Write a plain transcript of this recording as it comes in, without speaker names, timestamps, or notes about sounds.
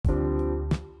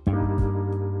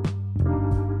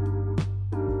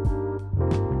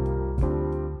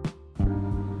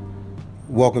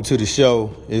Welcome to the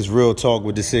show. It's Real Talk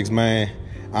with the Sixth Man.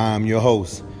 I'm your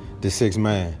host, the Sixth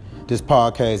Man. This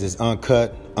podcast is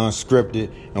uncut,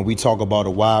 unscripted, and we talk about a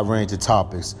wide range of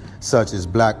topics such as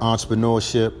black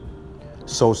entrepreneurship,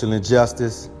 social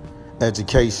injustice,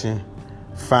 education,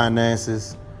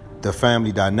 finances, the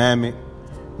family dynamic,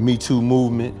 Me Too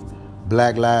movement,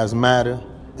 Black Lives Matter,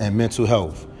 and mental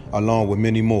health, along with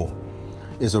many more.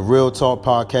 It's a Real Talk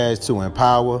podcast to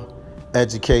empower,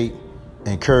 educate,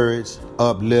 encourage,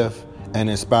 uplift, and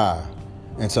inspire,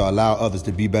 and to allow others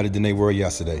to be better than they were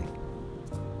yesterday.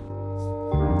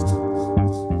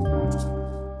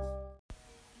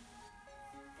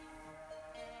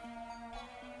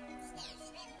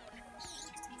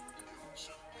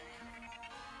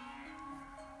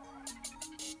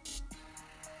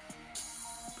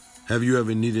 Have you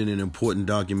ever needed an important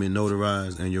document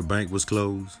notarized and your bank was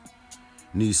closed?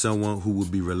 Need someone who would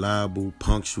be reliable,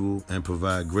 punctual, and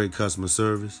provide great customer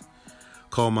service?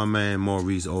 Call my man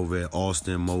Maurice over at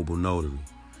Austin Mobile Notary,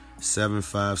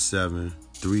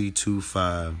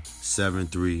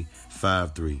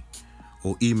 757-325-7353,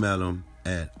 or email him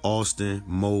at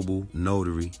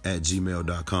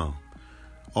austinmobilenotary@gmail.com.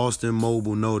 Austin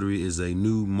Mobile Notary is a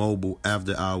new mobile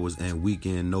after-hours and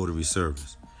weekend notary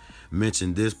service.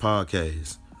 Mention this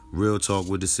podcast, Real Talk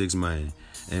with the Sixth Man,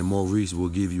 and Maurice will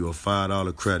give you a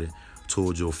 $5 credit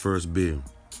towards your first bill.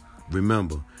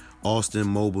 Remember, Austin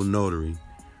Mobile Notary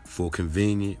for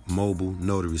convenient mobile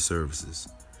notary services.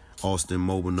 Austin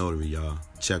Mobile Notary, y'all.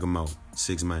 Check them out.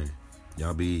 Sixth Man.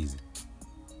 Y'all be easy.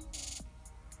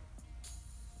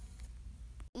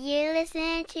 You're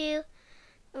listening to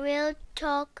Real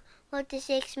Talk with the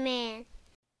Sixth Man.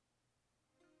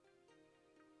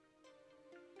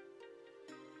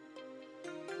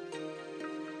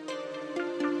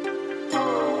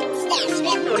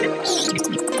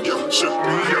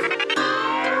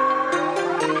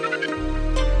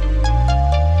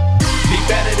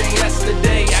 Better than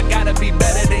yesterday, I gotta be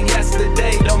better than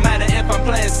yesterday. Don't matter if I'm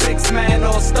playing six man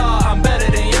or star, I'm better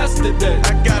than yesterday.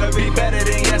 I gotta be better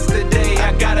than yesterday,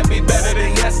 I gotta be better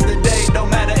than yesterday. Don't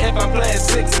matter if I'm playing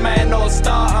six man or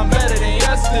star, I'm better than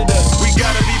yesterday. We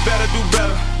gotta be better, do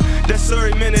better. That's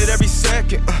every minute, every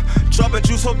second. Dropping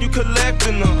juice, hope you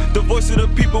collecting them. The voice of the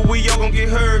people, we all gon' get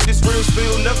heard. This real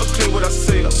spill, never clear what I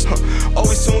say.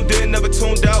 Always tuned in, never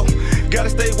tuned out. Gotta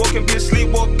stay woke and be a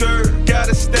sleepwalker.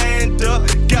 Gotta stand up,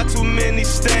 got too many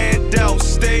standouts.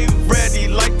 Stay ready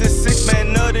like the sixth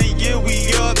man of the year.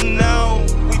 We up now.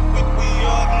 We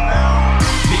up now.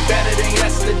 Be better than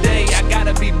yesterday, I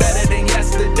gotta be better than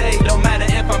yesterday. Don't matter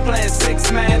if I'm playing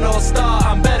six man or star,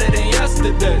 I'm better than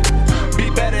yesterday. Be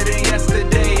better than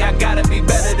yesterday, I gotta be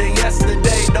better than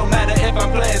yesterday. Don't matter if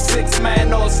I'm playing six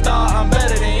man or star, I'm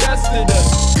better than yesterday.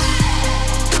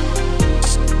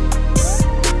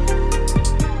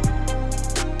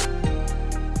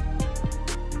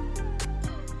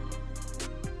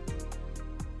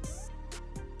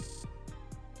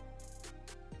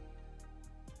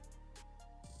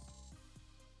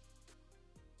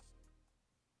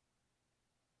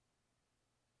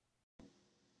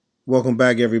 Welcome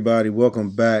back, everybody.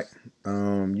 Welcome back.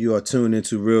 You are tuned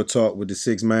into Real Talk with the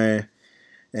Sixth Man,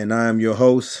 and I am your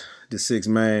host, the Sixth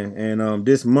Man. And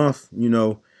this month,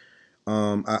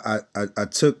 I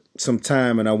took some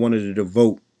time and I wanted to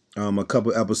devote a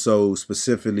couple episodes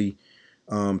specifically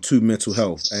to mental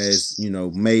health. As you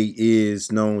know, May is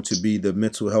known to be the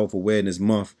Mental Health Awareness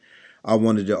Month. I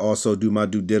wanted to also do my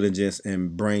due diligence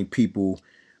and bring people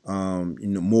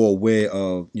more aware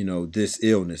of, this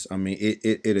illness. I mean,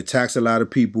 it attacks a lot of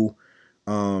people,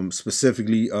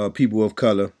 specifically people of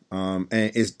color, and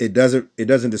it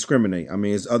doesn't discriminate. I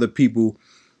mean, it's other people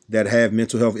that have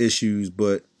mental health issues,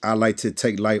 but I like to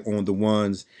take light on the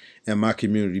ones in my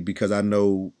community because I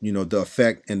know, the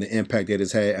effect and the impact that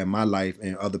it's had in my life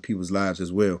and other people's lives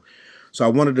as well. So I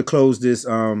wanted to close this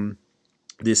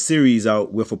series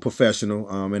out with a professional,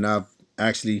 and I've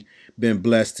actually been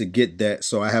blessed to get that.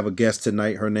 So I have a guest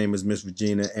tonight. Her name is Miss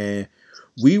Regina, and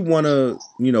we want to,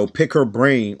 pick her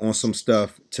brain on some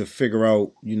stuff to figure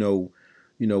out,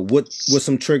 what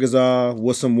some triggers are,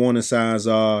 what some warning signs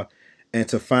are, and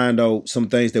to find out some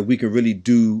things that we can really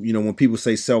do. When people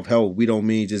say self-help, we don't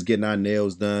mean just getting our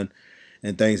nails done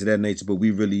and things of that nature, but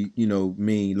we really,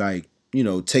 mean like,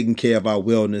 taking care of our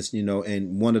wellness,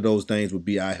 and one of those things would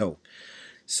be our health.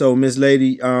 So Miss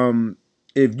Lady,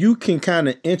 if you can kind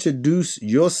of introduce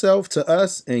yourself to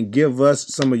us and give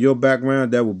us some of your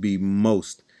background, that would be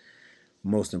most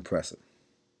impressive.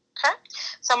 Okay.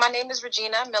 So my name is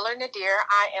Regina Miller Nadir.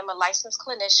 I am a licensed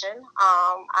clinician.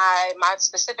 My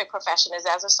specific profession is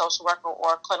as a social worker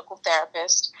or clinical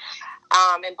therapist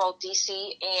in both DC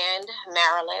and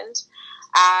Maryland.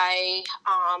 I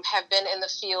have been in the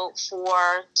field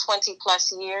for 20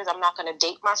 plus years. I'm not going to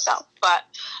date myself, but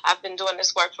I've been doing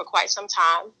this work for quite some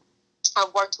time.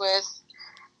 I've worked with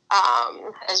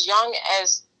as young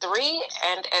as 3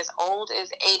 and as old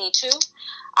as 82.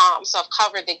 So I've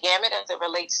covered the gamut as it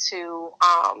relates to,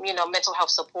 mental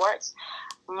health supports.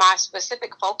 My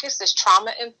specific focus is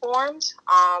trauma-informed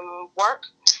work,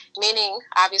 meaning,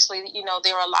 obviously,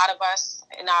 there are a lot of us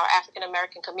in our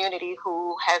African-American community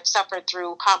who have suffered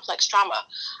through complex trauma.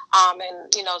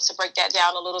 And, to break that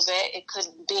down a little bit, it could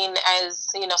be as,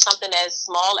 something as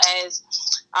small as,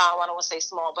 I don't want to say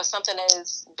small, but something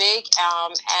as big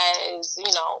as,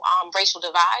 racial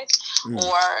divides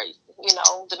or,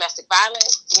 domestic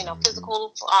violence,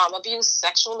 physical abuse,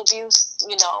 sexual abuse,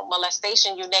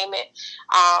 molestation, you name it.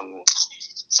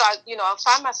 So, I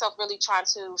find myself really trying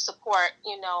to support,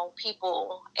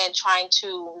 people and trying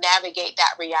to navigate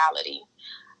that reality.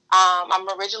 I'm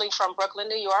originally from Brooklyn,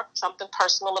 New York, something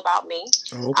personal about me.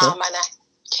 Oh, okay. And I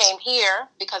came here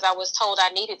because I was told I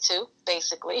needed to,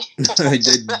 basically.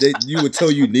 You were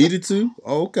told you needed to?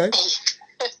 Oh, okay.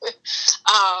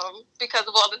 Because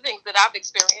of all the things that I've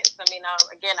experienced. I mean,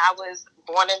 again, I was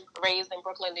born and raised in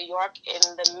Brooklyn, New York, in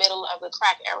the middle of the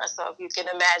crack era. So if you can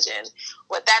imagine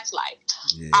what that's like.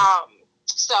 Yeah.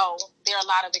 So there are a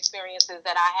lot of experiences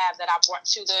that I have that I brought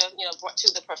to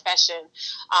the profession,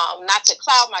 not to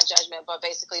cloud my judgment, but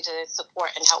basically to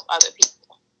support and help other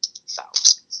people. So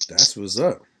that's what's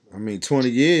up. I mean, 20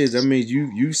 years. That means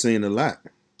you've seen a lot.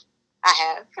 I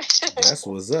have. That's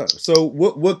what's up. So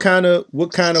what kind of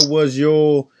was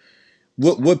your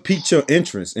what piqued your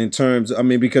interest in terms? I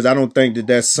mean, because I don't think that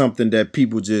that's something that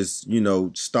people just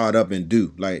start up and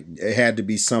do. Like, it had to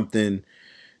be something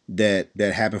that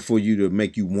happened for you to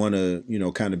make you want to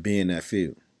kind of be in that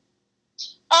field.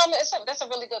 That's a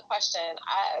really good question.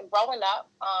 Growing up,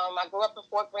 I grew up in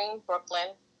Fort Greene, Brooklyn.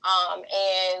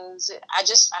 And I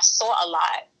saw a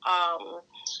lot.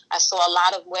 I saw a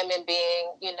lot of women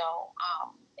being,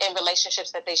 in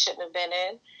relationships that they shouldn't have been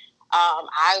in.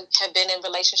 I have been in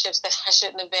relationships that I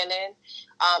shouldn't have been in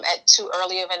at too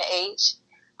early of an age.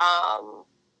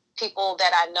 People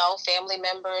that I know, family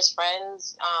members,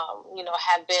 friends,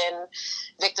 have been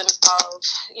victims of,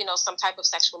 some type of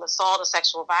sexual assault or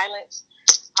sexual violence.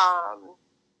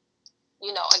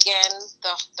 Again,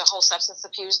 the whole substance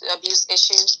abuse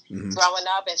issue, growing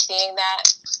up and seeing that,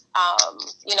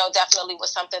 definitely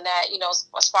was something that,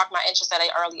 sparked my interest at an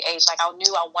early age. Like, I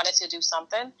knew I wanted to do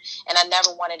something, and I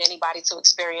never wanted anybody to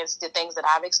experience the things that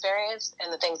I've experienced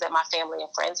and the things that my family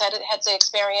and friends had to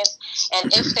experience.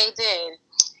 And if they did,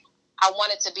 I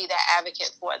wanted to be that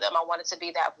advocate for them. I wanted to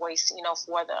be that voice,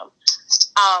 for them.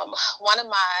 I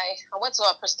went to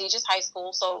a prestigious high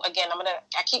school. So again,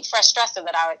 I keep fresh stressing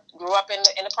that I grew up in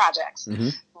the projects,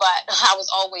 but I was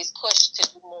always pushed to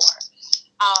do more.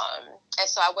 And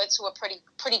so I went to a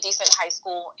pretty decent high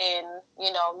school in,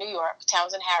 New York,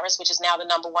 Townsend Harris, which is now the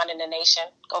 #1 in the nation.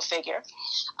 Go figure.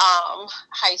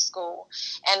 High school.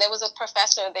 And there was a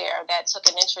professor there that took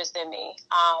an interest in me,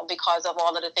 because of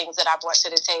all of the things that I brought to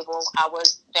the table. I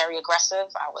was very aggressive.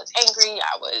 I was angry.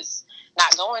 I was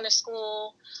not going to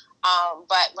school.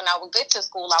 But when I would get to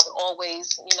school, I would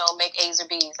always, make A's or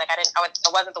B's. Like,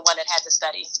 I wasn't the one that had to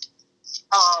study.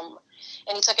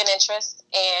 And he took an interest,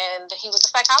 and he was a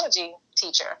psychology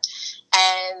teacher.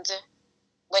 And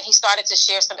when he started to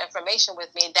share some information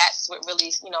with me, that's what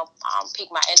really,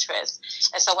 piqued my interest.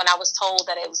 And so when I was told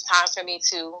that it was time for me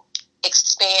to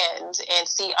expand and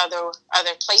see other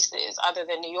places other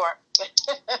than New York,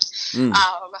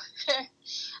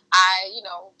 I,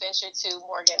 ventured to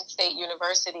Morgan State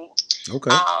University.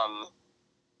 Okay.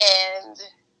 And,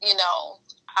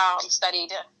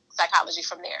 studied psychology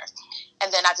from there.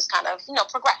 And then I just kind of,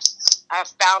 progressed. I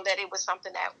found that it was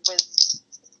something that was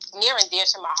near and dear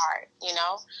to my heart,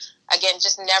 Again,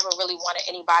 just never really wanted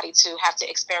anybody to have to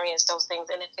experience those things.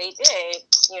 And if they did,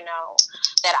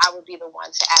 that I would be the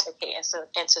one to advocate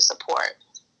and to support.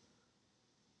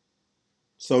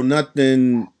 So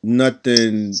nothing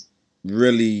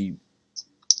really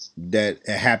that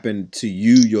happened to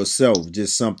you yourself,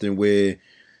 just something where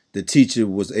the teacher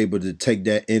was able to take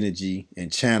that energy and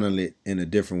channel it in a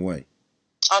different way.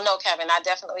 Oh no, Kevin, I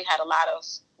definitely had a lot of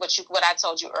what I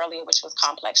told you earlier, which was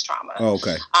complex trauma. Oh,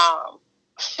 okay.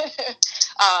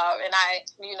 And I,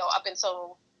 up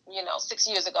until 6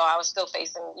 years ago, I was still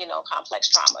facing, complex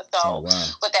trauma. So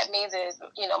what that means is,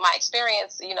 my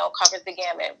experience, covers the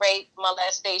gamut: rape,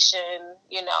 molestation,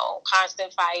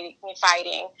 constant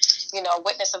fighting,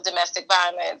 witness of domestic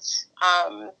violence.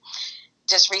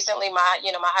 Just recently, my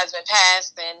husband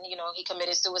passed, and, he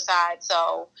committed suicide.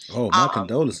 So, my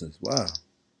condolences. Wow.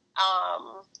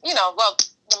 well,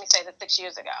 let me say that 6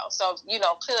 years ago. So,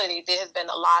 clearly there has been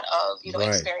a lot of, Right.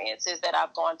 experiences that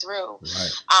I've gone through.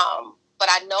 Right. But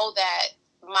I know that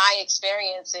my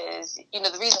experiences,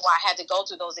 the reason why I had to go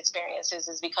through those experiences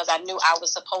is because I knew I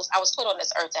was put on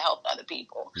this earth to help other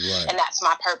people. Right. And that's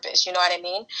my purpose. You know what I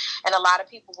mean? And a lot of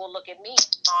people will look at me,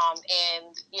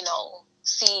 and,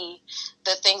 see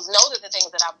the things, know that the things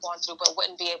that I've gone through, but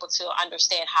wouldn't be able to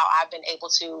understand how I've been able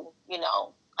to,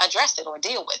 address it or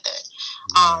deal with it.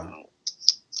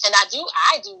 And I do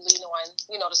lean on,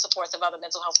 the supports of other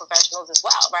mental health professionals as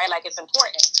well, right? Like, it's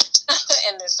important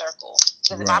in this circle.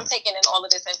 Because if I'm taking in all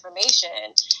of this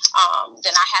information,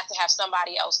 then I have to have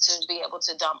somebody else to be able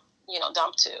to dump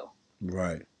to.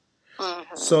 Right.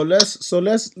 Mm-hmm. So let's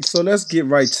get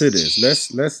right to this.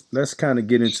 Let's kind of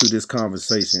get into this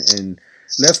conversation, and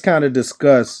let's kind of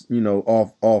discuss,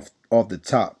 off the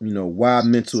top, why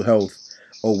mental health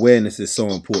awareness is so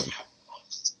important.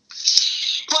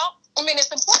 Well, I mean,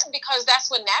 it's important because that's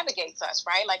what navigates us,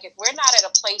 right? Like, if we're not at a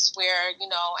place where,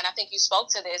 and I think you spoke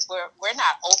to this, where we're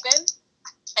not open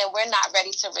and we're not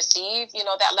ready to receive,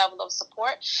 that level of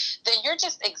support, then you're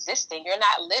just existing. You're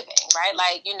not living, right?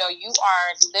 Like, you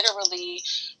are literally,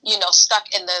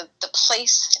 stuck in the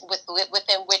place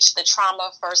within which the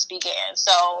trauma first began.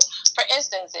 So, for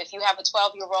instance, if you have a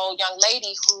 12-year-old young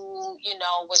lady who,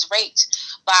 was raped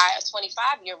by a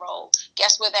 25-year-old,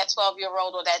 guess where that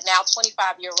 12-year-old or that now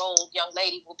 25-year-old young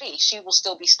lady will be? She will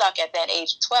still be stuck at that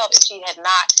age of 12 if she had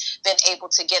not been able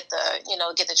to get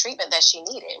the treatment that she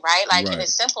needed, right? Like, Right. And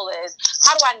as simple as,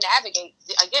 how do I navigate,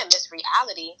 again, this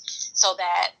reality so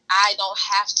that I don't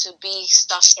have to be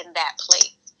stuck in that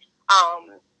place?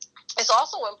 It's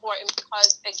also important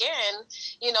because, again,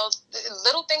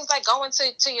 little things like going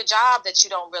to your job that you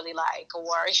don't really like,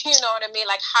 or, you know what I mean?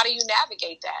 Like, how do you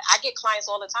navigate that? I get clients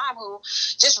all the time who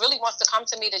just really wants to come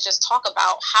to me to just talk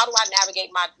about, how do I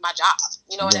navigate my job?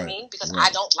 You know what I Right. mean? Because Right.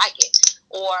 I don't like it.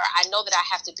 Or I know that I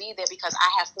have to be there because I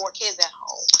have 4 kids at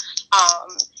home.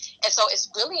 And so it's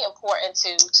really important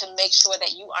to make sure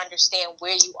that you understand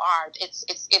where you are.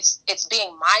 It's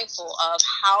being mindful of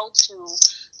how to,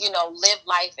 live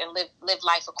life and live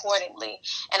life accordingly.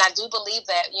 And I do believe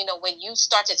that, when you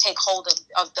start to take hold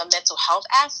of the mental health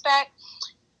aspect,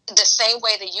 the same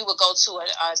way that you would go to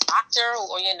a doctor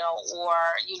or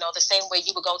the same way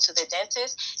you would go to the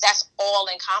dentist, that's all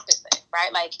encompassing,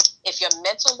 right? Like, if your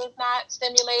mental is not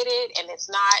stimulated and it's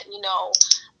not,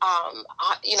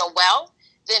 well,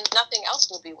 then nothing else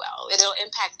will be well. It'll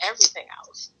impact everything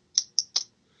else.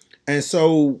 And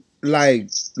so, like,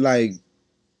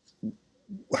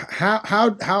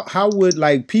 how would,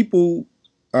 like, people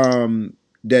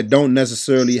that don't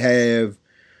necessarily have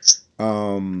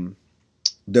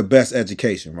the best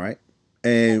education, right?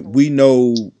 And we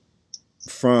know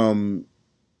from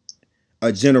a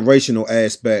generational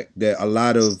aspect that a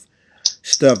lot of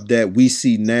stuff that we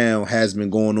see now has been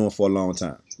going on for a long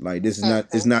time. Like, this is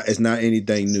it's not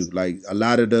anything new. Like, a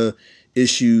lot of the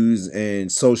issues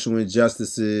and social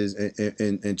injustices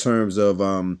in terms of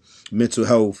mental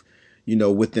health,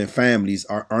 within families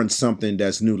aren't something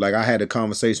that's new. Like, I had a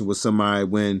conversation with somebody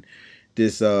when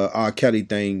this R. Kelly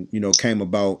thing, came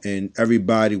about, and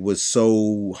everybody was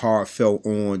so heartfelt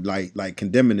on like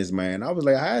condemning this man. I was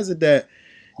like, how is it that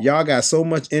y'all got so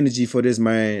much energy for this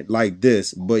man like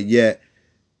this, but yet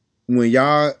when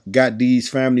y'all got these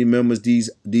family members, these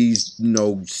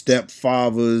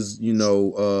stepfathers,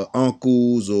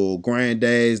 uncles or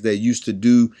granddads that used to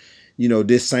do,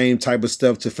 this same type of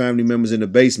stuff to family members in the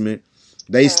basement,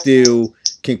 they still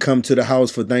can come to the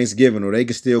house for Thanksgiving, or they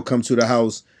can still come to the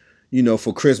house,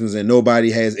 for Christmas, and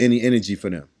nobody has any energy for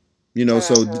them,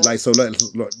 So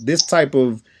this type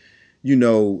of,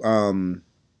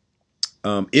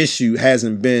 issue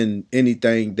hasn't been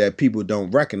anything that people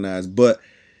don't recognize. But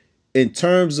in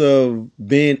terms of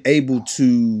being able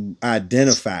to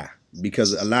identify,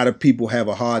 because a lot of people have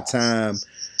a hard time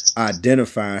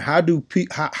identifying,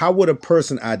 how would a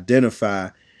person identify,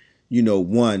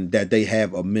 one, that they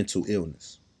have a mental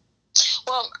illness?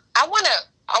 Well, I want to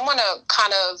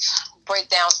kind of break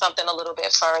down something a little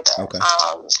bit further. Okay.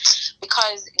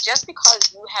 Because just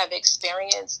because you have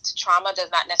experienced trauma does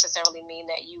not necessarily mean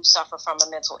that you suffer from a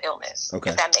mental illness. Okay.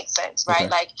 If that makes sense, right?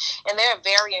 Okay. And there are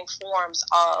varying forms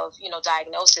of,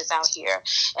 diagnosis out here.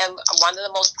 And one of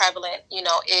the most prevalent,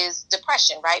 is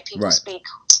depression, right? People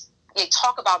they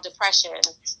talk about depression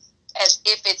as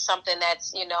if it's something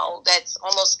that's, that's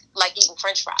almost like eating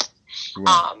French fries.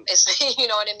 Right. It's, you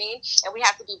know what I mean? And we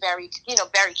have to be very,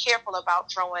 very careful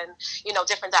about throwing,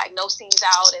 different diagnoses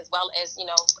out, as well as,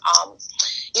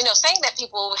 saying that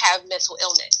people have mental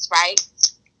illness, right?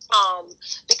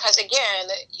 Because again,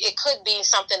 it could be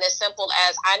something as simple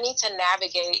as I need to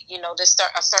navigate,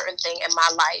 a certain thing in my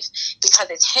life because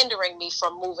it's hindering me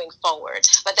from moving forward.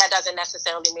 But that doesn't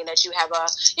necessarily mean that you have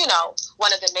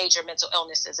one of the major mental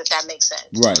illnesses, if that makes sense.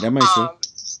 Right, that makes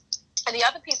sense. And the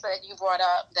other piece that you brought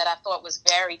up that I thought was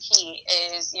very key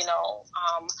is,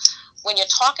 when you're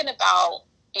talking about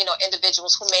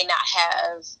individuals who may not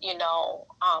have,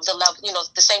 the level,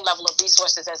 the same level of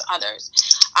resources as others.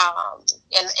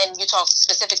 And you talk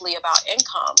specifically about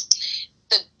income.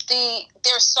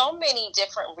 There's so many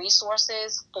different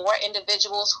resources for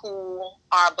individuals who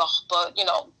are,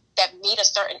 that meet a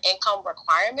certain income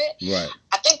requirement. Right.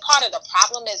 I think part of the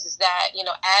problem is that,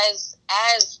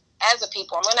 as a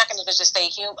people, I'm not going to just say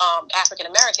African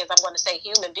Americans, I'm going to say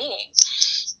human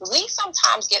beings. We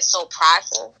sometimes get so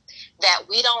prideful that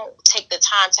we don't take the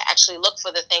time to actually look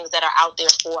for the things that are out there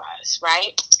for us,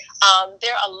 right?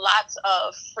 There are lots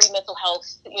of free mental health,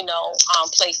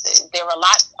 places. There are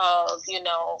lots of, I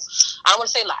don't want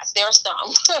to say lots, there are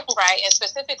some, right? And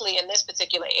specifically in this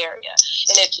particular area.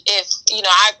 And if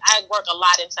I work a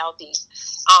lot in Southeast.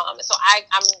 So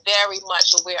I'm very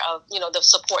much aware of, the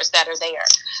supports that are there.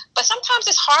 But sometimes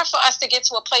it's hard for us to get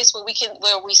to a place where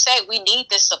we say we need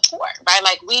this support, right?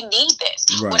 Like we need this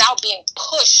without being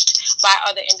pushed by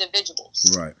other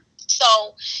individuals. Right.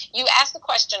 So you asked the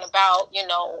question about,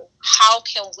 how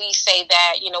can we say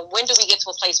that, when do we get to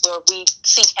a place where we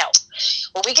seek help?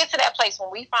 Well, we get to that place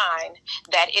when we find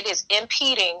that it is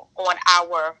impeding on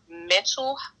our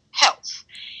mental health.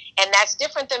 And that's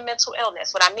different than mental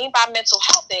illness. What I mean by mental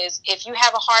health is if you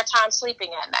have a hard time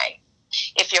sleeping at night,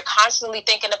 if you're constantly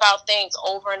thinking about things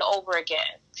over and over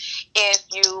again, if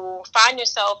you find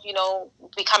yourself,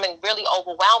 becoming really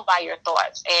overwhelmed by your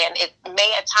thoughts, and it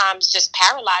may at times just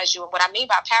paralyze you. And what I mean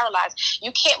by paralyzed,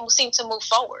 you can't seem to move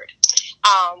forward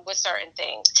with certain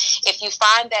things. If you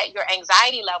find that your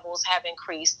anxiety levels have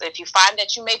increased, if you find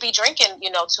that you may be drinking,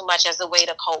 too much as a way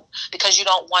to cope because you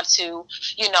don't want to,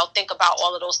 think about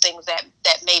all of those things that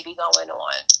may be going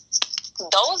on.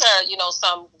 Those are,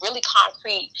 some really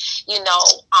concrete,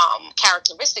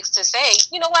 characteristics to say,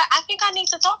 what, I think I need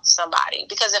to talk to somebody,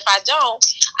 because if I don't,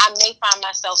 I may find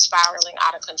myself spiraling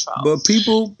out of control. But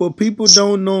people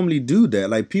don't normally do that.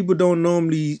 Like, people don't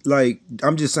normally, like,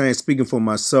 I'm just saying, speaking for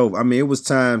myself, I mean, it was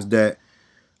times that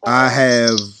I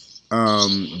have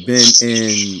been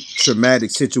in traumatic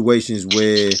situations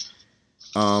where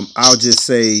I'll just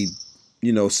say,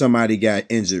 somebody got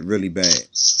injured really bad.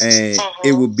 And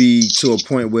it would be to a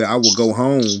point where I would go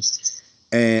home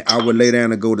and I would lay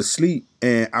down and go to sleep.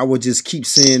 And I would just keep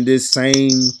seeing this same,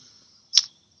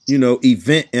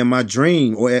 event in my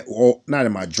dream, or not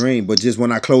in my dream, but just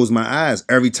when I close my eyes,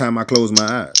 every time I close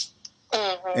my eyes.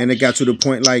 And it got to the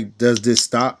point like, does this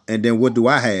stop? And then what do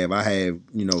I have? I have,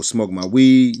 smoke my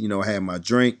weed, have my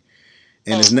drink.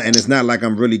 And it's not like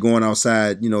I'm really going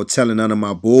outside, telling none of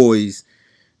my boys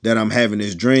that I'm having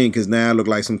this dream, because now I look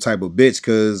like some type of bitch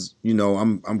because,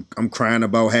 I'm crying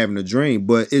about having a dream,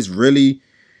 but it's really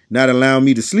not allowing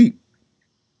me to sleep.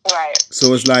 Right.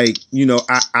 So it's like,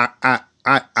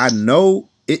 I know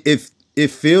it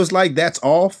feels like that's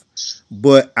off,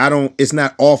 but it's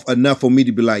not off enough for me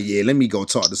to be like, yeah, let me go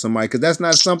talk to somebody, because that's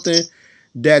not something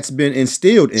that's been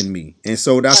instilled in me. And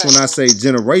so that's when I say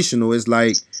generational. It's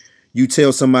like, you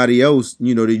tell somebody else,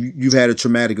 that you've had a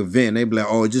traumatic event, they be like,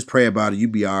 oh, just pray about it, you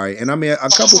be all right. And I mean,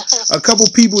 a couple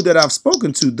people that I've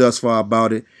spoken to thus far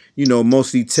about it,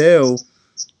 mostly tell,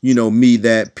 me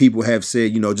that people have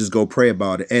said, just go pray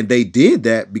about it. And they did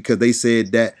that because they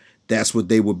said that that's what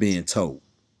they were being told.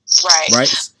 Right.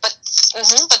 But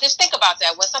just think about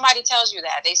that. When somebody tells you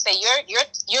that, they say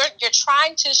you're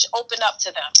trying to open up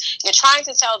to them. You're trying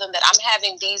to tell them that I'm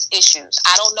having these issues.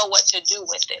 I don't know what to do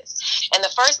with this. And the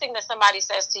first thing that somebody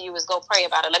says to you is go pray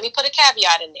about it. Let me put a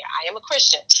caveat in there. I am a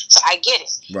Christian, so I get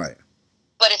it. Right.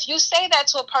 But if you say that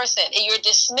to a person and you're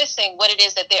dismissing what it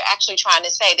is that they're actually trying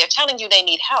to say, they're telling you they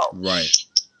need help. Right.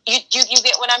 You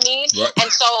get what I mean? Right.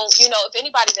 And so, if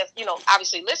anybody that's,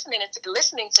 obviously listening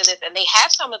to this and they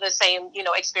have some of the same,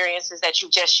 experiences that you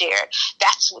just shared,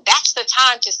 that's the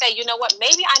time to say, you know what,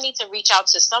 maybe I need to reach out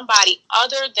to somebody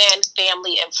other than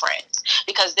family and friends,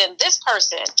 because then this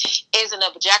person is an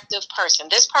objective person.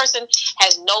 This person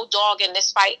has no dog in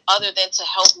this fight other than to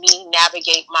help me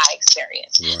navigate my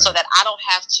experience, right, so that I don't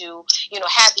have to,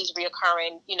 have these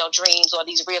reoccurring, dreams or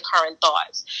these reoccurring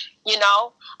thoughts,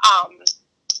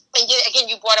 And again,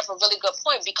 you brought up a really good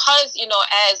point, because,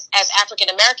 as African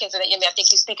Americans, and I think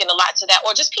you're speaking a lot to that,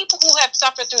 or just people who have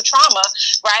suffered through trauma,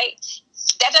 right?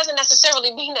 that doesn't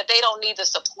necessarily mean that they don't need the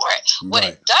support. What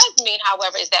Right. it does mean,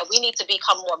 however, is that we need to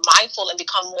become more mindful and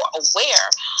become more aware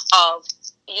of,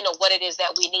 what it is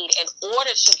that we need in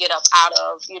order to get up out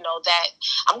of, that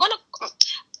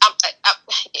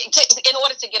in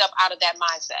order to get up out of that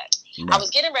mindset. Right. I was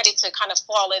getting ready to kind of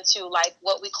fall into like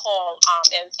what we call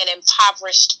an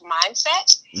impoverished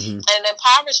mindset. Mm-hmm. And an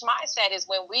impoverished mindset is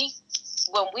when we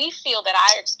feel that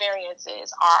our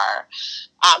experiences are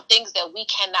things that we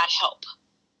cannot help,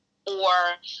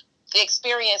 or the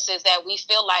experiences that we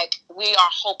feel like we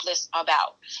are hopeless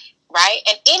about. Right?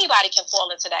 And anybody can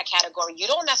fall into that category. You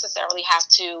don't necessarily have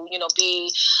to,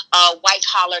 be a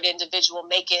white-collared individual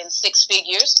making six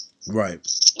figures. Right.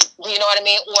 You know what I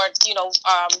mean? Or,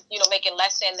 making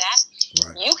less than that.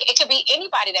 Right. It could be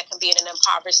anybody that can be in an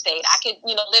impoverished state. I could,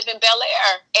 live in Bel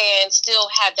Air and still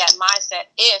have that mindset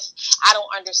if I don't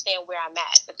understand where I'm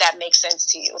at, if that makes sense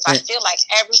to you. If I feel like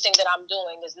everything that I'm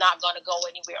doing is not going to go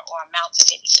anywhere or amount to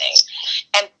anything.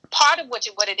 And part of what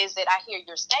it is that I hear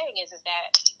you're saying is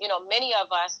that, many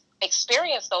of us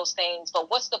experience those things, but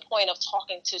what's the point of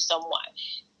talking to someone,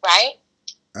 right?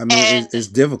 I mean, it's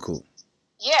difficult.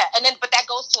 Yeah, but that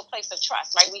goes to a place of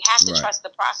trust, right? We have to Right. trust the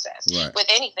process Right. with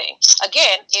anything.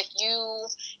 Again, if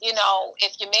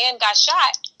if your man got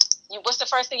shot, what's the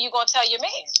first thing you're going to tell your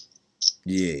man?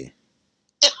 Yeah.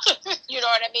 You know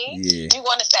what I mean? Yeah. You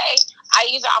want to say,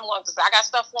 because I got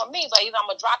stuff on me, but either I'm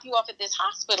going to drop you off at this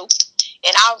hospital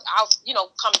and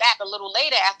I'll come back a little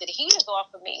later after the heat is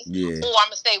off of me. Yeah. Or I'm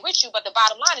going to stay with you. But the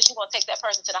bottom line is you're going to take that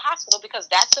person to the hospital because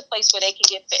that's the place where they can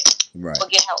get fixed Right. or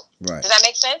get help. Right. Does that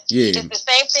make sense? Yeah. It's the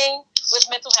same thing with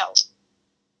mental health.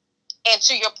 And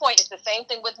to your point, it's the same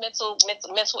thing with mental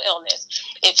illness.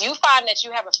 If you find that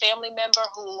you have a family member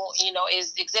who,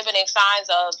 is exhibiting signs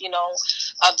of,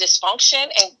 of dysfunction,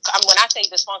 and when I say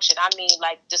dysfunction, I mean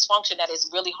like dysfunction that is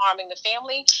really harming the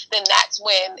family, then that's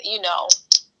when, you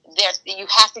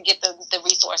have to get the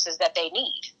resources that they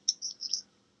need.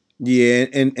 Yeah,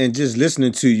 and just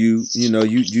listening to you,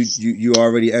 you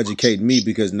already educate me,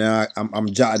 because now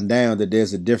I'm jotting down that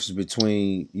there's a difference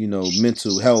between,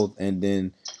 mental health and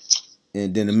then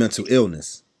the mental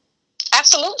illness.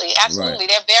 Absolutely. Right.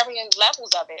 There are varying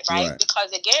levels of it, right? Right.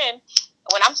 Because again,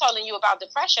 when I'm telling you about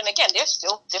depression, again, there's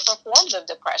still different forms of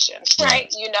depression,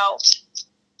 right?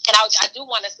 And I do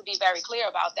want us to be very clear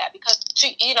about that, because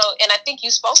and I think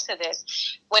you spoke to this.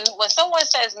 When someone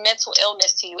says mental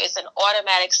illness to you, it's an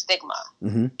automatic stigma.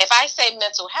 Mm-hmm. If I say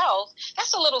mental health,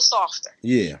 that's a little softer.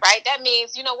 Yeah. Right? That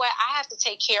means, I have to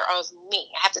take care of me.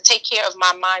 I have to take care of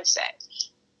my mindset.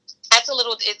 It's a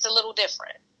little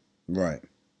different. Right.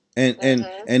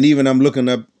 And even I'm looking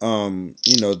up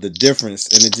the difference,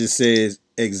 and it just says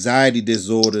anxiety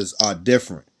disorders are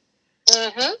different.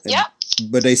 Mm-hmm. Yep.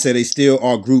 But they say they still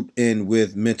are grouped in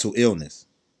with mental illness.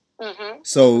 Mm-hmm.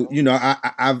 So,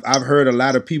 I've heard a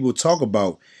lot of people talk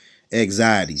about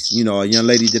anxieties. A young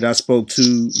lady that I spoke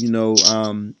to,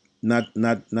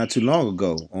 not too long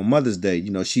ago on Mother's Day,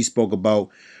 she spoke about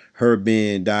her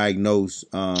being diagnosed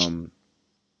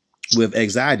with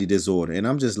anxiety disorder. And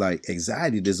I'm just like,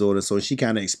 anxiety disorder. So she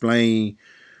kind of explained,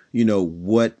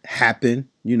 what happened,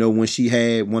 when she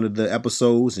had one of the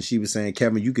episodes, and she was saying,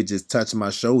 Kevin, you could just touch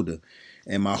my shoulder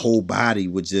and my whole body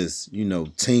would just,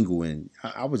 tingle. And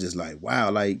I was just like, wow,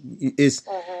 like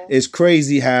it's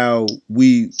crazy how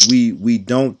we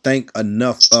don't think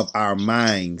enough of our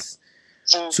minds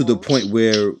to the point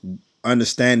where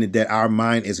understanding that our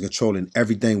mind is controlling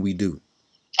everything we do.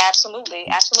 Absolutely.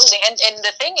 And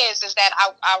the thing is that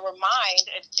our mind,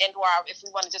 or if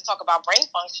we want to just talk about brain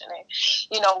functioning,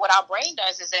 what our brain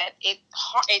does is that it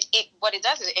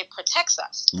protects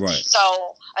us. Right.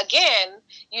 So again,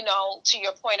 to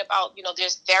your point about,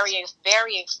 there's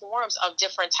varying forms of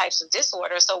different types of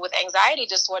disorder. So with anxiety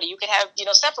disorder, you could have,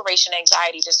 separation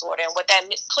anxiety disorder. And what that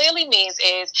clearly means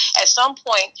is at some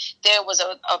point there was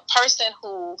a person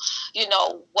who,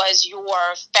 was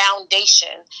your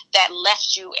foundation that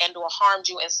left you and or harmed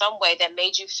you in some way that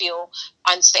made you feel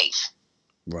unsafe.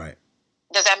 Right.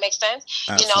 Does that make sense?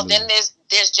 Absolutely. Then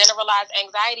there's generalized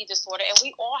anxiety disorder, and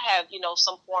we all have,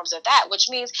 some forms of that, which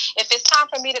means if it's time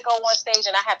for me to go on stage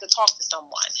and I have to talk to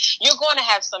someone, you're going to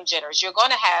have some jitters. You're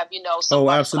going to have, some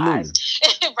absolutely.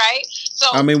 right? So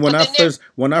I mean,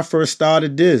 when I first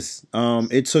started this,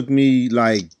 it took me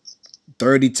like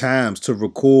 30 times to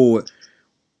record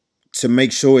to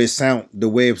make sure it sound the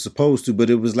way it was supposed to. But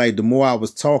it was like the more I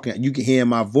was talking, you could hear in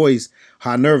my voice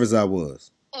how nervous I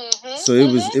was. Mm-hmm, So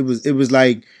it was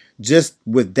like, just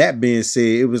with that being said,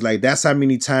 it was like that's how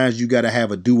many times you got to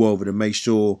have a do-over to make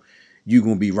sure you're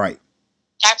gonna be right.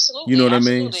 Absolutely. You know what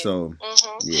absolutely. I mean? So,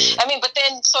 I mean, but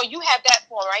then, so you have that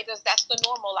form, right? That's the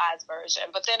normalized version.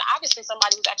 But then obviously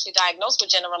somebody who's actually diagnosed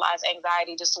with generalized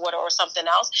anxiety disorder or something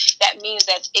else, that means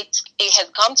that it has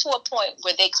come to a point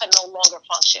where they can no longer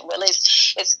function. Well,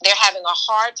 they're having a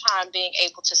hard time being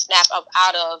able to snap up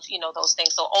out of, those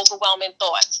things. So overwhelming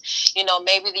thoughts,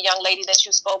 maybe the young lady that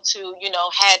you spoke to,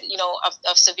 had,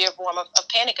 a severe form of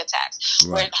panic attacks,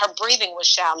 where her breathing was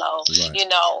shallow,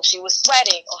 she was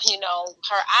sweating, or,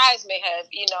 her eyes may have,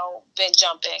 been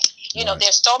jumping.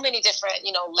 There's so many different,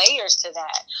 layers to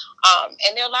that.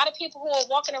 And there are a lot of people who are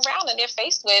walking around and they're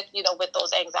faced with, with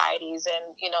those anxieties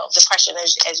and, depression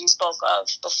as you spoke of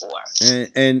before.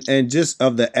 And just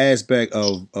of the aspect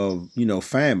of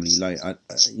family, like,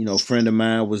 a friend of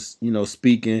mine was,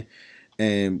 speaking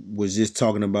and was just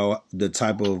talking about the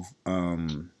type of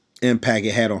impact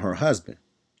it had on her husband,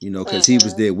 because he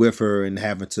was there with her and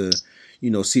having to,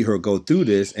 see her go through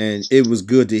this. And it was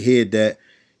good to hear that,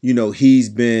 he's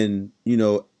been,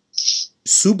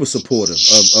 super supportive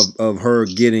of her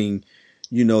getting,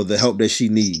 the help that she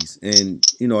needs. And,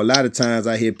 a lot of times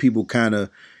I hear people kind of,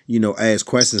 ask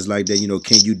questions like that,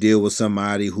 can you deal with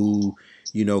somebody who,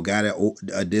 got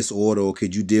a disorder, or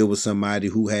could you deal with somebody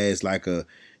who has like a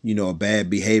bad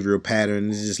behavioral pattern?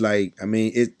 It's just like, I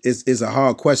mean, it's a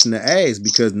hard question to ask,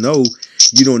 because no,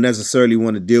 you don't necessarily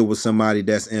want to deal with somebody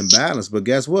that's imbalanced. But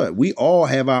guess what? We all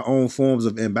have our own forms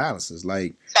of imbalances.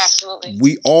 Like, absolutely,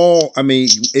 we all, I mean,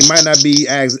 it might not be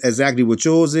exactly what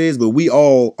yours is, but we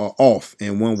all are off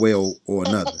in one way or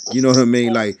another. You know what I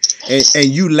mean? Like, and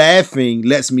you laughing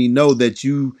lets me know that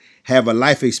you have a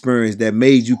life experience that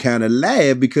made you kind of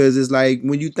laugh, because it's like,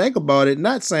 when you think about it,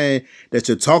 not saying that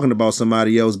you're talking about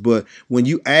somebody else, but when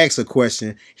you ask a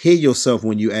question, hear yourself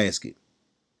when you ask it.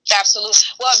 Absolutely.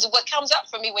 Well, what comes up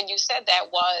for me when you said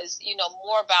that was,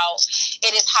 more about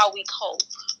it is how we cope.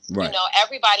 Right.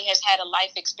 Everybody has had a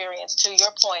life experience, to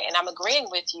your point, and I'm agreeing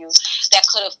with you, that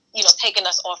could have, taken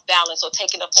us off balance or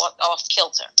taken us off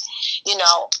kilter,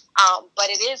 but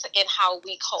it is in how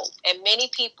we cope. And many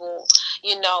people,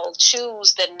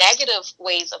 choose the negative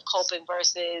ways of coping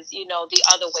versus, the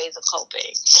other ways of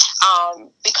coping,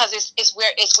 because it's where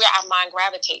our mind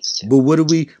gravitates to. But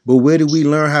where do we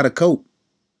learn how to cope?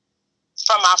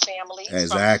 From our families,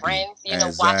 exactly. from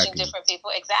friends, watching different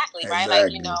people. Exactly, right?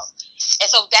 Like, and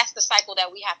so that's the cycle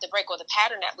that we have to break, or the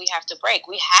pattern that we have to break.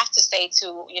 We have to say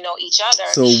to, each other.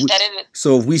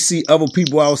 So if we see other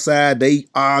people outside, they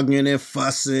arguing and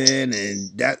fussing,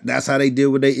 and that's how they deal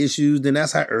with their issues, then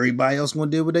that's how everybody else gonna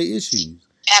deal with their issues.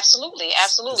 Absolutely.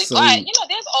 So, but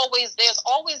there's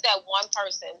always that one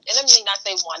person, and let me not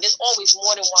say one. There's always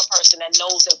more than one person that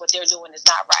knows that what they're doing is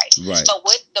not right. Right. But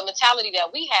what the mentality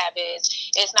that we have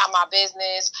is, it's not my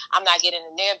business. I'm not getting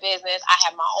in their business. I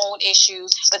have my own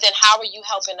issues. But then, how are you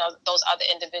helping those other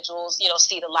individuals,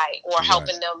 see the light, or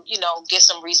helping them, get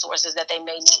some resources that they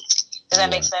may need? Does that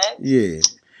make sense? Yeah.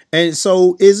 And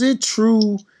so, is it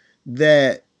true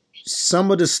that some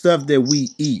of the stuff that we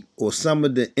eat, or some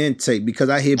of the intake, because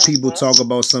I hear people talk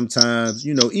about sometimes,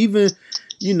 even,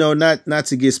 not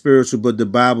to get spiritual, but the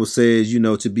Bible says,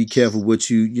 to be careful what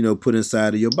you, put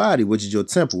inside of your body, which is your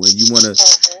temple, and you want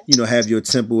to, have your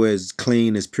temple as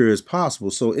clean, as pure as possible.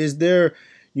 So is there,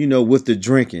 with the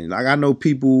drinking, like, I know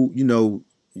people,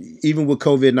 even with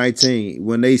COVID-19,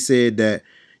 when they said that,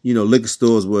 liquor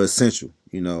stores were essential,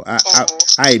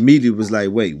 I immediately was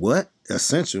like, wait, what?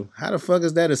 Essential? How the fuck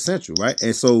is that essential, right?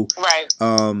 And so,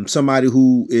 somebody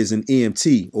who is an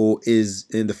EMT or is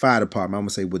in the fire department, I'm gonna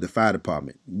say with the fire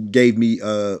department, gave me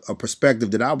a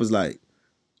perspective that I was like,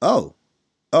 oh,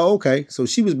 okay. So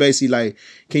she was basically like,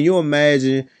 can you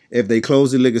imagine if they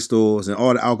close the liquor stores and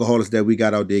all the alcoholics that we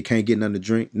got out there can't get nothing to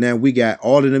drink? Now we got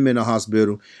all of them in the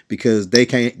hospital because they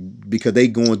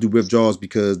going through withdrawals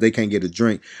because they can't get a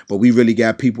drink. But we really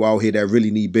got people out here that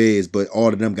really need beds, but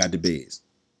all of them got the beds.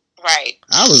 Right.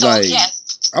 I was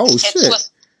oh shit.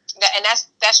 And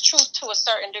that's true to a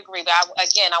certain degree. But I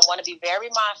want to be very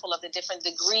mindful of the different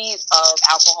degrees of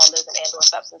alcoholism and or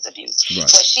substance abuse. Right.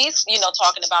 What she's,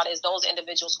 talking about is those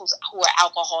individuals who are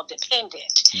alcohol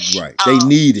dependent. Right. They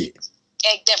need it.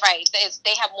 Right.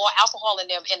 They have more alcohol in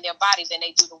their body than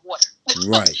they do the water.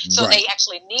 Right. So they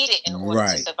actually need it in order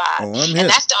to survive. And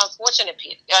that's the unfortunate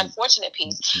piece.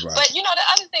 Right. But the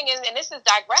other thing is, and this is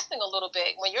digressing a little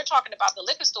bit, when you're talking about the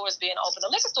liquor stores being open, the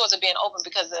liquor stores are being open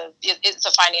because it's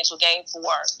a financial gain for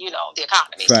the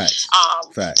economy. Facts.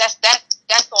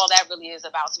 That's all that really is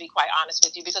about, to be quite honest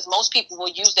with you, because most people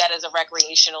will use that as a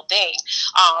recreational thing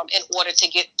in order to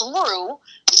get through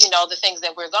the things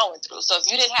that we're going through. So if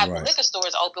you didn't have the liquor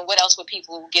stores open, what else would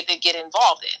people get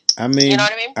involved in? I mean, you know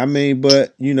what I mean?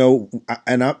 But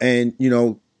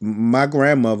my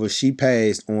grandmother, she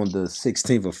passed on the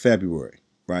 16th of February,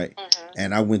 right? Mm-hmm.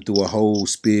 And I went through a whole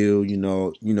spiel,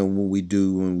 when we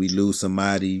lose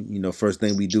somebody, first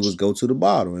thing we do is go to the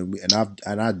bottle, and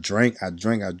I drank,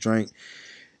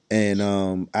 and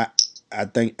I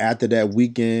think after that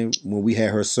weekend when we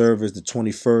had her service, the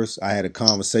 21st, I had a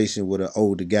conversation with an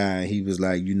older guy, and he was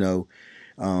like, a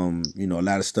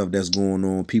lot of stuff that's going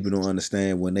on, people don't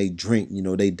understand when they drink,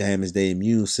 they damage their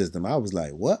immune system. I was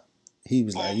like, what? He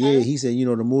was like, yeah. He said,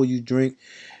 the more you drink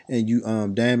and you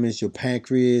damage your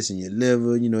pancreas and your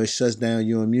liver, it shuts down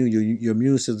your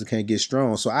immune system can't get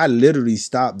strong. So I literally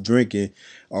stopped drinking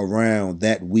around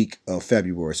that week of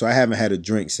February. So I haven't had a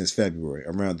drink since February,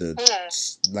 around the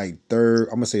third,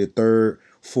 I'm gonna say the third,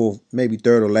 fourth, maybe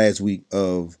third or last week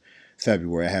of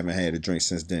February. I haven't had a drink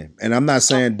since then. And I'm not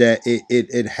saying that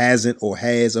it hasn't or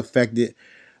has affected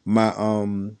my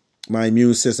my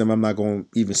immune system. I'm not going to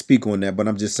even speak on that, but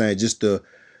I'm just saying just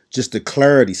the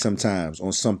clarity sometimes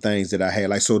on some things that I had.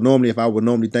 Like, so normally if I would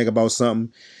normally think about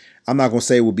something, I'm not going to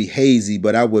say it would be hazy,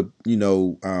 but I would,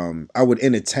 I would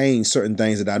entertain certain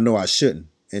things that I know I shouldn't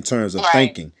in terms of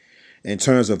thinking.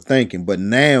 But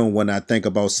now when I think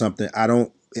about something, I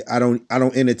don't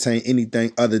entertain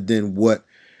anything other than what,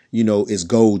 is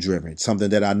goal driven, something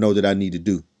that I know that I need to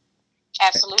do.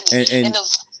 Absolutely.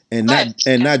 And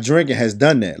not drinking has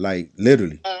done that, like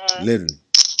literally.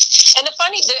 And the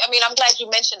funny, I'm glad you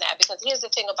mentioned that, because here's the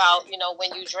thing about,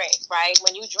 when you drink, right?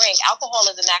 When you drink, alcohol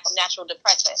is a natural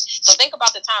depressant. So think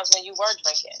about the times when you were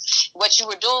drinking. What you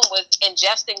were doing was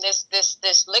ingesting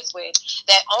this liquid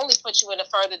that only put you in a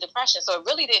further depression. So it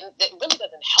really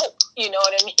doesn't help, you know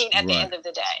what I mean, at the end of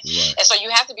the day. Right. And so you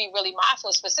have to be really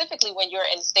mindful, specifically when you're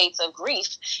in states of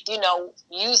grief,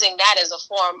 using that as a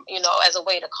form, as a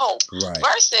way to cope. Right.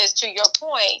 Versus, to your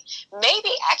point, maybe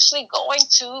actually going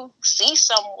to see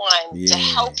someone to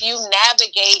help you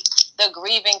navigate the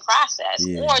grieving process,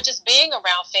 or just being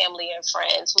around family and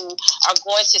friends who are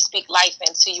going to speak life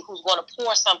into you, who's going to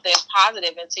pour something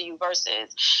positive into you,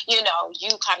 versus, you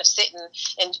kind of sitting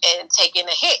and taking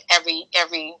a hit every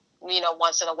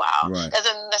once in a while. Right.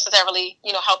 Doesn't necessarily,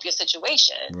 help your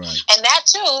situation. Right. And that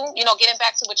too, getting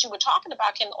back to what you were talking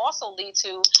about, can also lead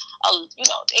to,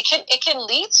 it can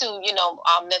lead to,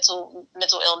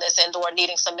 mental illness and or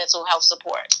needing some mental health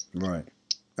support. Right.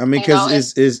 I mean,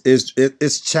 because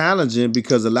it's challenging,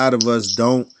 because a lot of us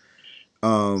don't,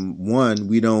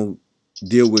 we don't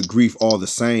deal with grief all the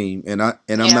same. And I'm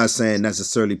not saying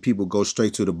necessarily people go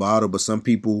straight to the bottle, but some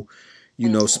people,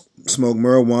 smoke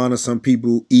marijuana, some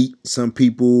people eat, some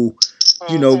people,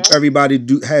 everybody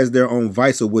has their own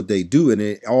vice of what they do, and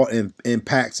it all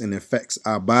impacts and affects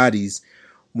our bodies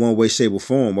one way, shape, or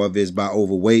form, whether it's by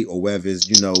overweight or whether it's,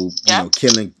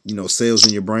 killing, cells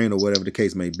in your brain or whatever the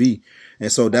case may be.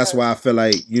 And so that's why I feel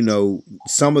like,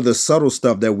 some of the subtle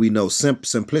stuff that we know,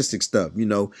 simplistic stuff,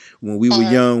 when we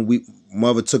were young,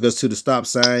 mother took us to the stop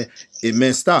sign, it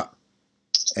meant stop.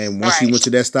 And once you went to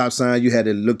that stop sign, you had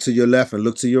to look to your left and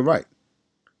look to your right.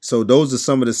 So those are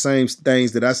some of the same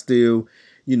things that I still,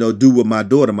 do with my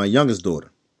daughter, my youngest daughter.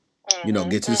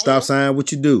 Get to the stop sign,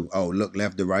 what you do? Oh, look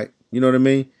left to right. You know what I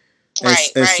mean?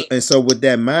 And so with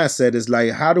that mindset, it's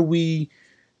like,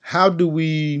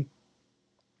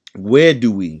 where do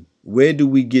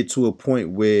we get to a point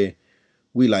where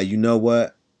we like, you know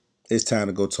what, it's time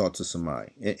to go talk to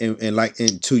somebody,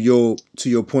 and to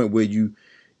your point where you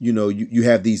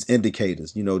have these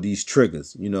indicators, these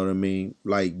triggers, you know what I mean,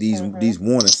 like these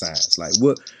warning signs, like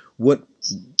what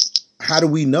how do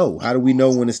we know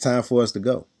when it's time for us to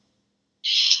go?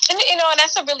 And and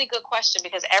that's a really good question,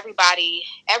 because everybody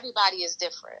is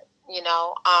different,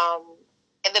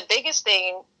 and the biggest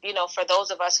thing, for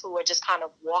those of us who are just kind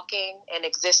of walking and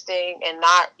existing and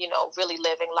not, really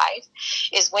living life,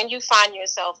 is when you find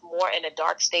yourself more in a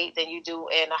dark state than you do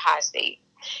in a high state.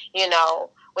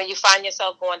 When you find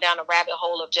yourself going down a rabbit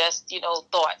hole of just,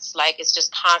 thoughts, like it's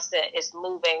just constant, it's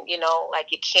moving,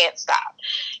 like you can't stop,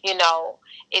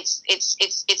 it's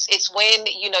when,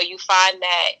 you find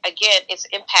that, again, it's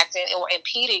impacting or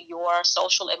impeding your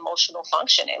social emotional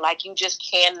functioning. Like you just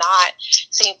cannot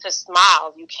seem to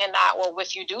smile. You cannot, or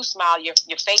if you do smile, you're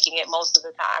faking it most of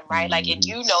the time, right? Like, and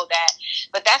that,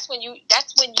 but that's when you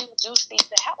do seek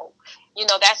the help.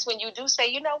 That's when you do say,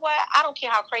 you know what, I don't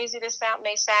care how crazy this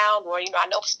may sound, or, I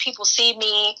know people see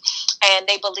me and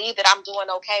they believe that I'm doing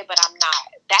okay, but I'm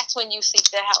not. That's when you seek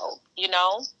the help,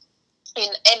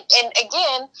 And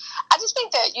again, I just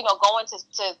think that, going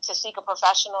to seek a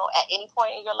professional at any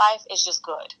point in your life is just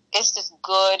good. It's just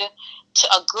good,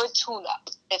 a good tune-up,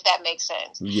 if that makes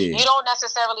sense. Yeah. You don't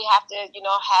necessarily have to,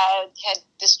 have had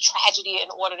this tragedy in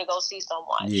order to go see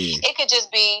someone. Yeah. It could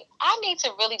just be, I need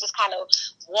to really just kind of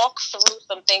walk through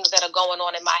some things that are going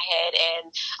on in my head,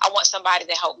 and I want somebody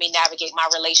to help me navigate my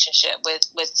relationship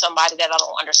with somebody that I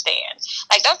don't understand.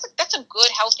 Like, that's a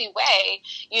good, healthy way,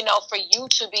 for you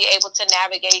to be able to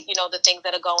navigate, the things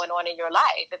that are going on in your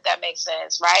life, if that makes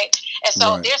sense, right? And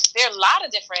so Right. there are a lot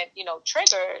of different,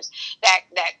 triggers that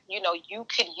you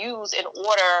could use in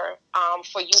order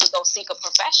for you to go seek a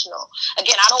professional.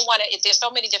 Again, I don't want to, if there's so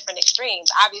many different extremes.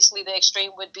 Obviously, the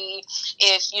extreme would be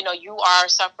if, you are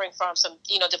suffering from some,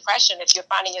 depression, if you're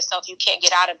finding yourself, you can't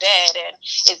get out of bed and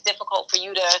it's difficult for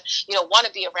you to, want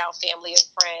to be around family and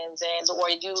friends, or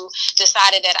you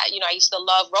decided that, I used to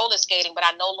love roller skating, but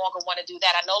I no longer want to do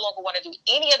that. I no longer want to do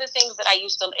any of the things that I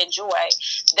used to enjoy.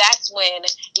 That's when,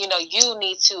 you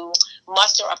need to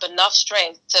muster up enough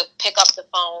strength to pick up the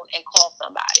phone and call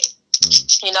somebody.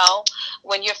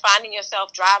 When you're finding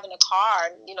yourself driving a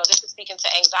car, this is speaking to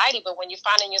anxiety, but when you're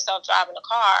finding yourself driving a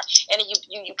car and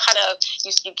you kind of,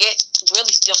 you get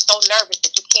really still so nervous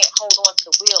that you can't hold on to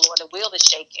the wheel, or the wheel is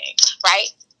shaking, right?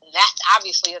 That's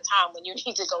obviously a time when you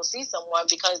need to go see someone,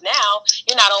 because now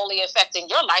you're not only affecting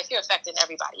your life, you're affecting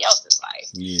everybody else's life.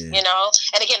 Yeah.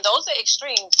 And again, those are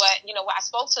extremes, but I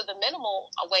spoke to the minimal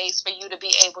ways for you to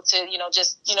be able to,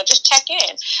 just check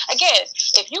in. Again,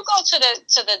 if you go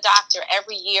to the doctor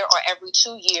every year or every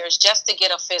 2 years just to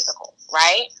get a physical,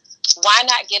 right? Why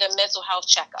not get a mental health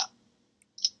checkup?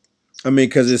 I mean,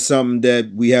 because it's something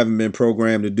that we haven't been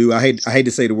programmed to do. I hate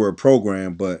to say the word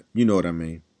program, but you know what I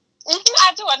mean.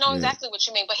 I do. I know exactly what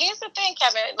you mean. But here's the thing,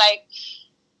 Kevin. Like,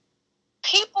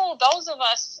 people, those of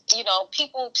us,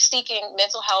 people seeking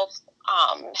mental health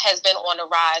has been on the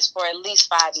rise for at least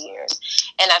 5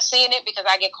 years. And I've seen it because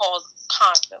I get calls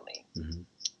constantly,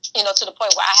 to the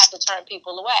point where I have to turn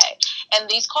people away. And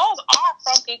these calls are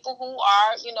from people who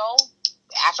are,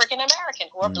 African American,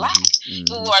 who are Black,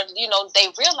 who are, they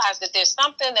realize that there's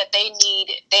something that they need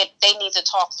to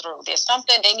talk through. There's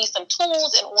something, they need some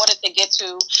tools in order to get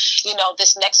to,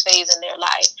 this next phase in their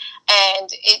life. And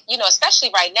it,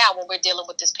 especially right now when we're dealing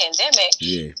with this pandemic,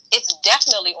 it's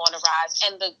definitely on the rise.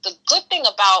 And the good thing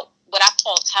about what I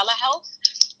call telehealth,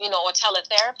 or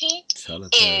teletherapy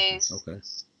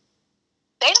is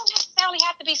they don't necessarily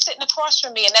have to be sitting across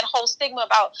from me, and that whole stigma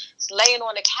about laying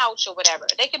on the couch or whatever.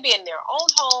 They could be in their own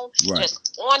home,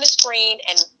 just on the screen,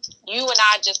 and you and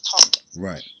I just talking.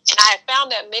 Right. And I have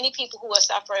found that many people who are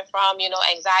suffering from,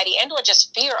 anxiety and or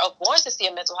just fear of going to see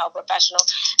a mental health professional,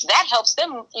 that helps them,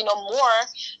 more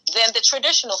than the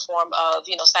traditional form of,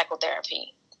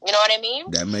 psychotherapy. You know what I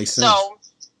mean? That makes sense. So,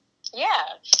 yeah.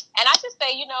 And I just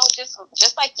say,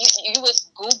 just like you was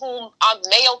Google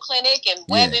Mayo Clinic and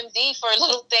WebMD for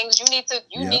little things, you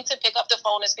need to pick up the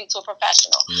phone and speak to a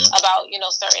professional about,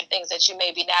 certain things that you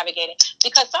may be navigating.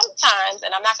 Because sometimes,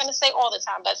 and I'm not going to say all the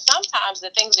time, but sometimes the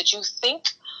things that you think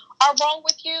are wrong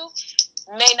with you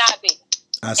may not be.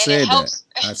 I said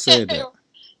that.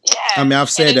 Yeah. I mean, I've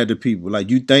said that to people. Like,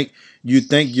 you think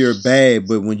you're bad,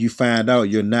 but when you find out,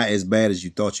 you're not as bad as you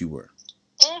thought you were.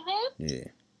 Mm-hmm. Yeah.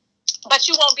 But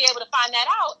you won't be able to find that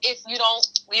out if you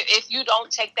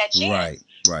don't take that chance.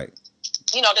 Right.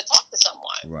 To talk to someone.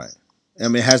 Right. I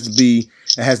mean, it has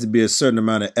to be a certain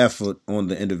amount of effort on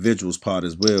the individual's part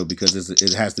as well, because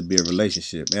it has to be a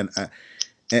relationship.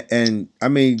 And I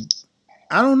mean,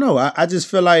 I don't know. I just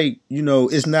feel like,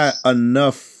 it's not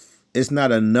enough. It's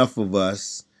not enough of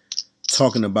us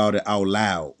talking about it out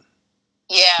loud.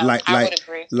 Yeah, I would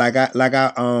agree.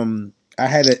 I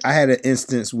had an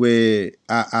instance where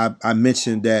I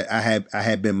mentioned that I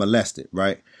had been molested,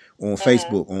 right, on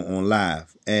Facebook on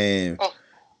live, and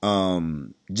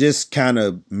just kind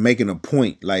of making a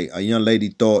point. Like, a young lady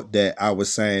thought that I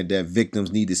was saying that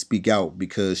victims need to speak out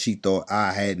because she thought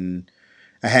I hadn't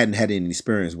had any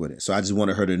experience with it. So I just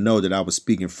wanted her to know that I was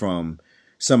speaking from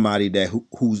somebody that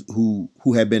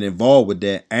who had been involved with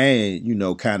that,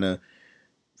 and kind of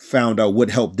found out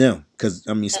what helped them. Because,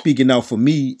 I mean, speaking out for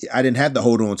me, I didn't have to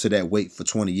hold on to that weight for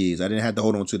 20 years. I didn't have to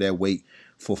hold on to that weight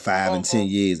for 5 and 10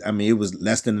 years. I mean, it was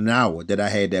less than an hour that I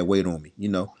had that weight on me,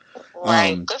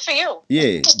 Right. Good for you.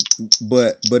 Yeah.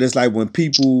 But it's like when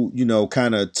people,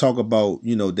 kind of talk about,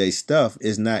 their stuff,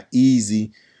 it's not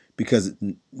easy because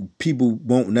people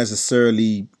won't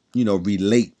necessarily,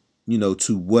 relate,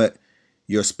 to what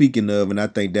you're speaking of. And I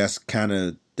think that's kind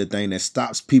of the thing that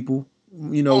stops people,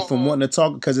 from wanting to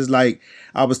talk. Because it's like,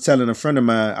 I was telling a friend of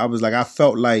mine, I was like, I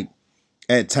felt like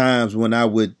at times when I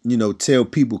would, tell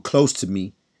people close to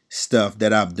me stuff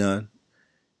that I've done,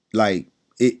 like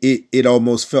it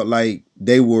almost felt like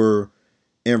they were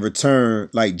in return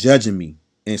like judging me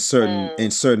in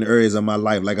certain areas of my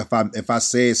life. Like if I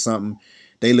said something,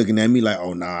 they looking at me like,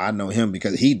 oh nah, I know him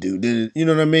because he do. You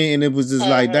know what I mean? And it was just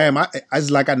like, damn, I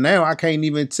just like now I can't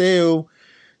even tell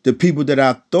the people that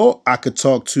I thought I could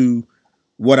talk to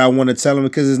what I want to tell them,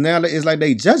 because it's like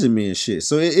they judging me and shit.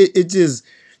 So it just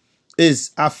is.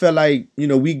 I feel like,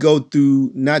 we go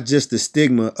through not just the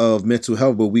stigma of mental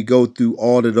health, but we go through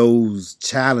all of those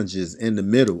challenges in the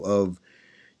middle of,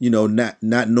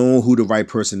 not knowing who the right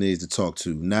person is to talk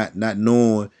to, not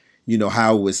knowing,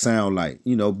 how it would sound like,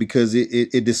 because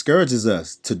it discourages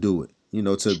us to do it, to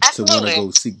want to go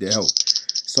seek the help.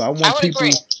 So I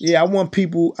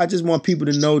just want people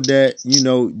to know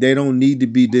that, they don't need to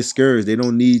be discouraged. They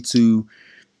don't need to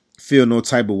feel no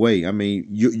type of way. I mean,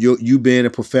 you being a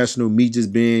professional, me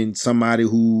just being somebody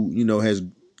who, has,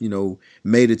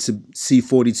 made it to see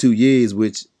 42 years,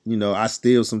 which, I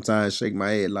still sometimes shake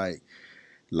my head like,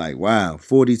 wow,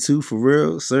 42 for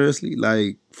real? Seriously?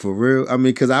 Like, for real? I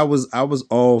mean, cause I was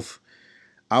off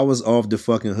the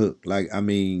fucking hook. Like, I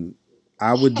mean,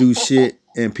 I would do shit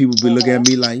and people would be looking at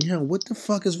me like, what the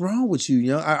fuck is wrong with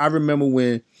you? I remember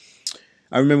when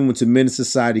To Menace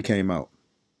Society came out,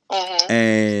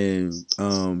 and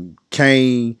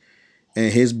Kane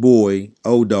and his boy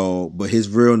O-Dog, but his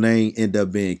real name ended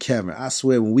up being Kevin. I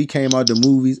swear, when we came out the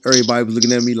movies, everybody was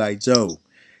looking at me like, Joe,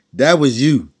 that was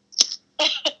you.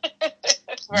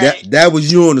 Right. That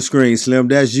was you on the screen, Slim.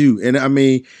 That's you. And I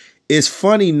mean, it's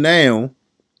funny now,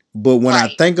 but when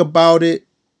I think about it,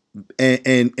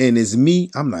 and it's me,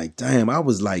 I'm like, damn, I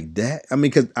was like that. I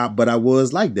mean, but I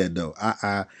was like that though.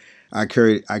 I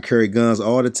carried guns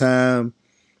all the time.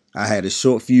 I had a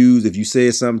short fuse. If you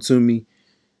said something to me,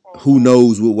 who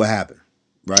knows what would happen,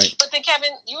 right? But then,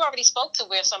 Kevin, you already spoke to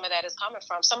where some of that is coming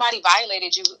from. Somebody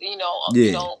violated you, a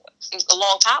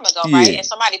long time ago, right? And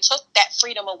somebody took that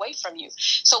freedom away from you.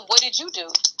 So what did you do?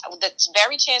 The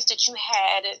very chance that you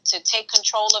had to take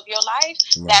control of your life,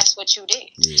 that's what you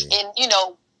did. Yeah.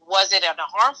 And, was it in a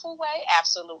harmful way?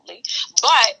 Absolutely.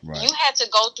 But you had to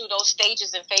go through those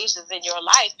stages and phases in your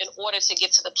life in order to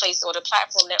get to the place or the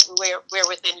platform that we're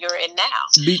within you're in now.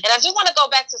 And I do want to go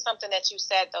back to something that you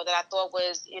said, though, that I thought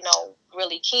was,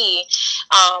 really key.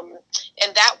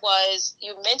 And that was,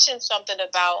 you mentioned something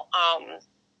about,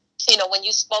 when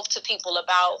you spoke to people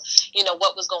about,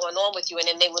 what was going on with you, and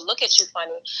then they would look at you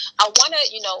funny. I want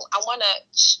to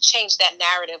change that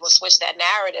narrative or switch that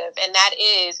narrative. And that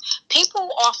is, people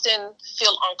often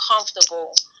feel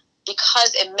uncomfortable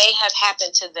because it may have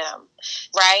happened to them,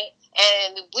 right?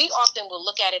 And we often will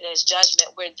look at it as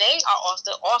judgment, where they are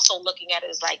also looking at it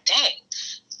as like, dang,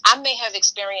 I may have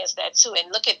experienced that too.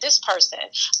 And look at this person,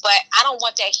 but I don't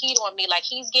want that heat on me like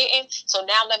he's getting. So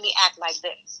now let me act like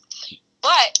this.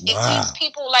 But it takes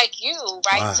people like you,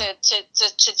 right,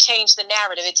 to change the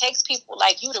narrative. It takes people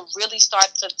like you to really start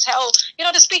to tell,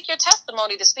 to speak your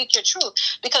testimony, to speak your truth.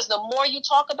 Because the more you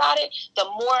talk about it, the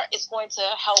more it's going to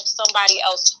help somebody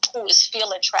else who is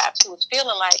feeling trapped, who is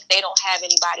feeling like they don't have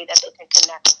anybody that they can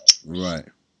connect with. Right.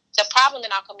 The problem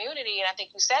in our community, and I think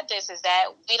you said this, is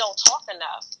that we don't talk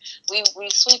enough. We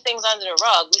sweep things under the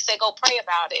rug. We say, go pray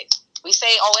about it. We say,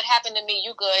 oh, it happened to me.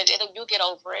 You good. You get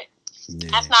over it. Yeah.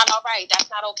 That's not all right. That's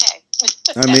not okay.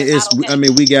 I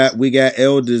mean, we got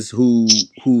elders who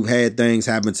had things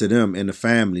happen to them in the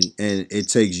family, and it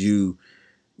takes you,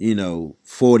 40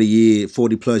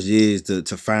 plus years to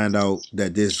find out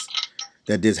that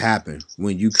this happened,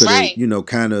 when you could have,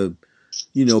 kind of,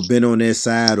 been on their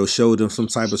side or showed them some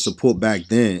type of support back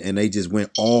then, and they just went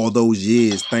all those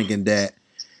years thinking that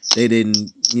they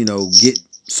didn't, get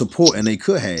support, and they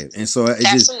could have. And so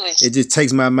it just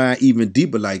takes my mind even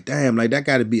deeper, like, damn, like that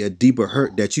got to be a deeper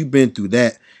hurt that you've been through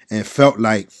that and felt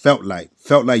like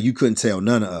you couldn't tell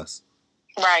none of us.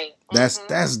 Right.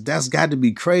 That's got to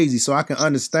be crazy. So I can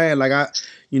understand, like,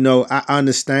 I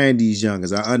understand these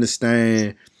youngers. I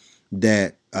understand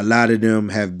that a lot of them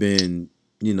have been,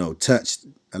 touched.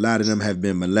 A lot of them have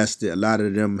been molested. A lot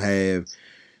of them have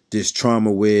this trauma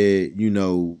where,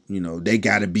 they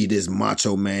got to be this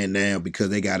macho man now because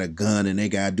they got a gun and they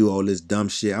got to do all this dumb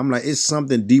shit. I'm like, it's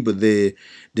something deeper there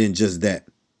than just that.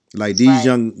 Like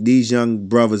these young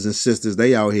brothers and sisters,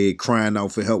 they out here crying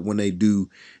out for help when they do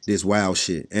this wild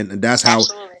shit. And that's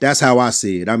how I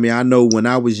see it. I mean, I know when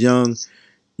I was young,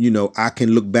 I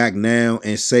can look back now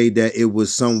and say that it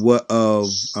was somewhat of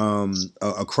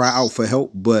a cry out for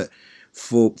help, but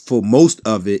for most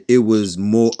of it, it was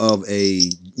more of a,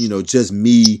 just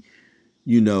me,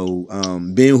 being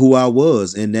who I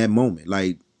was in that moment.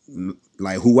 Like,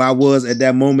 like who I was at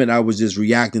that moment, I was just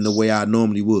reacting the way I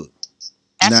normally would.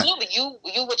 Absolutely. You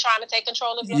were trying to take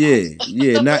control of your life.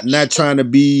 Yeah. Not trying to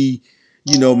be,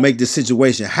 make the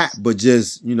situation hot, but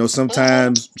just,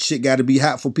 sometimes shit got to be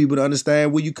hot for people to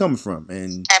understand where you coming from.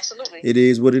 And absolutely, it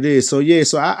is what it is. So, yeah.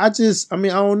 So I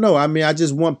don't know. I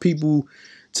just want people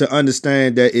to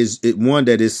understand that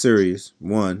that is serious.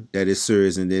 One, that is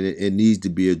serious, and that it needs to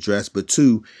be addressed. But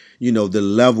two, the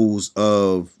levels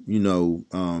of,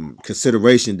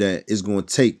 consideration that it's going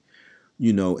to take,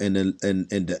 and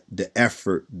the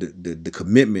effort, the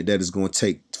commitment that it's going to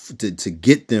take to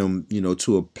get them,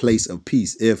 to a place of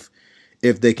peace if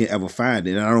they can ever find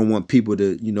it. And I don't want people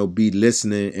to, be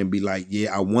listening and be like,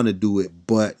 yeah, I want to do it,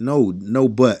 but no,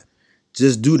 but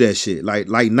just do that shit.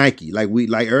 Like Nike, like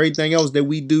everything else that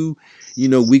we do,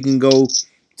 we can go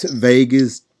to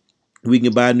Vegas, we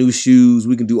can buy new shoes,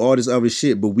 we can do all this other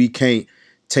shit, but we can't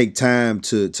take time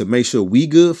to make sure we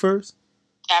good first.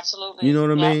 Absolutely. You know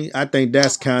what I mean? I think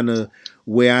that's kind of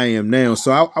where I am now.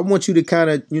 So I want you to kind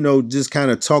of, just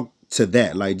kind of talk to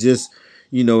that. Like just,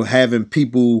 having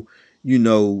people,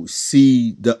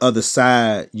 see the other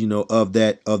side, of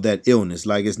that illness.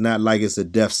 Like it's not like it's a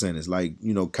death sentence. Like,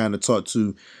 kind of talk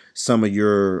to some of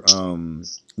your,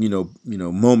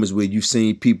 moments where you've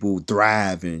seen people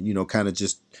thrive and, kind of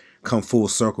just come full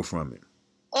circle from it.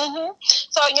 Mm-hmm.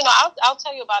 So, I'll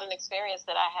tell you about an experience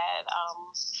that I had,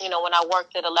 when I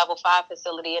worked at a level 5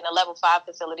 facility. And a level 5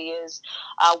 facility is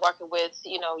working with,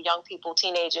 young people,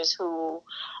 teenagers who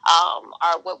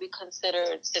are what we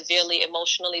consider severely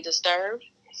emotionally disturbed.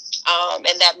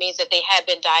 And that means that they had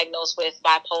been diagnosed with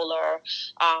bipolar.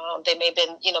 They may have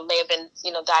been,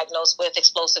 diagnosed with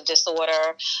explosive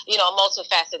disorder,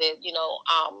 multifaceted,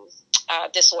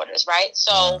 disorders, right?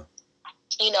 So,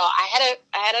 I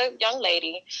had a young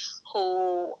lady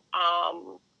who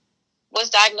was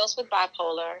diagnosed with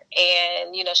bipolar,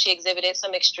 and she exhibited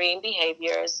some extreme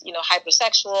behaviors,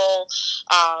 hypersexual,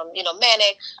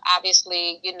 manic.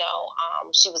 Obviously,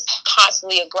 she was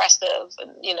constantly aggressive,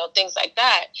 and things like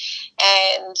that.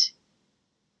 And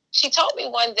she told me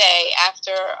one day,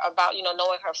 after about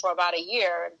knowing her for about a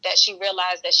year, that she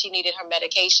realized that she needed her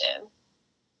medication.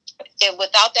 And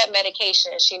without that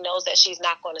medication, she knows that she's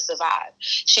not going to survive.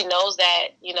 She knows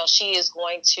that, she is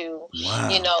going to,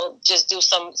 just do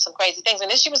some crazy things. And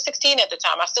then she was 16 at the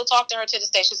time. I still talk to her to this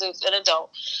day. She's an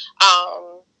adult.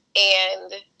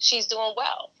 And she's doing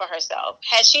well for herself.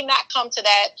 Had she not come to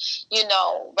that,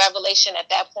 revelation at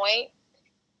that point,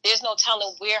 there's no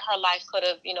telling where her life could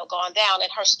have, gone down.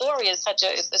 And her story is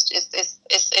it's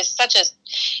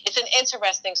an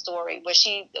interesting story, where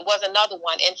she was another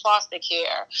one in foster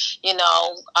care,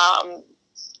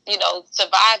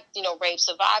 survived, rape,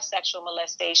 survived sexual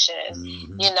molestation,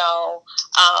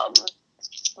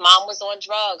 mom was on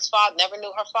drugs, father never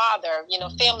knew her father,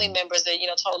 family members are,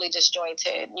 totally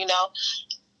disjointed,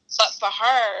 but for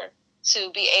her to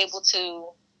be able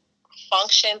to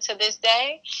function to this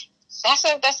day,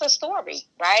 that's a story,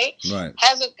 right? Right.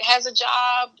 Has a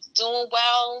job, doing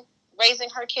well, raising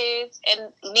her kids,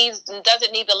 and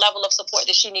doesn't need the level of support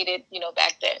that she needed,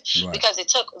 back then. Right. Because it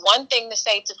took one thing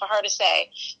for her to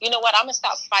say, you know what, I'm gonna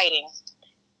stop fighting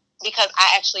because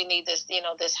I actually need this,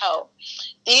 this help.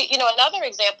 Another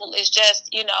example is just,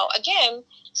 again,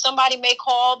 somebody may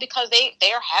call because they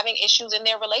are having issues in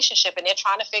their relationship, and they're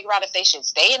trying to figure out if they should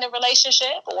stay in the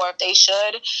relationship, or if they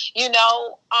should, or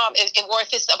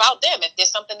if it's about them, if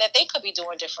there's something that they could be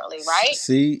doing differently, right?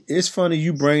 See, it's funny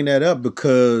you bring that up,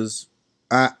 because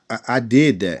I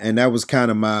did that, and that was kind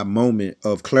of my moment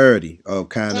of clarity, of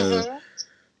kind of,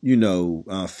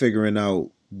 figuring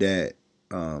out that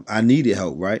I needed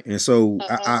help, right? And so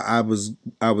I was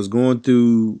going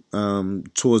through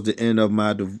towards the end of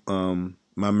my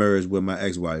marriage with my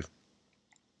ex-wife,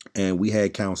 and we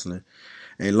had counseling.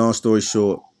 And long story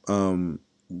short,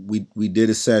 we did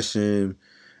a session.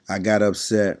 I got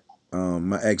upset.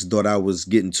 My ex thought I was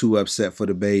getting too upset for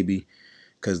the baby,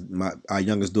 because our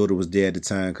youngest daughter was there at the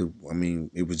time. Because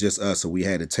it was just us, so we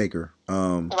had to take her.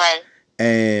 Right.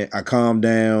 And I calmed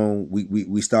down.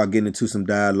 We started getting into some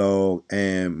dialogue,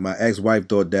 and my ex-wife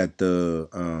thought that the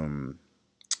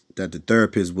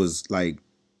therapist was like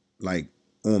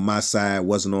on my side,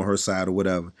 wasn't on her side or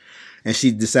whatever. And she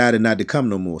decided not to come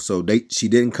no more. So she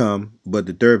didn't come, but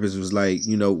the therapist was like,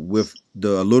 with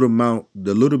the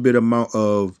little bit amount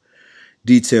of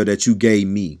detail that you gave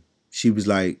me, she was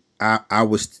like, I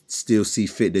would still see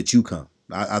fit that you come.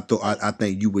 I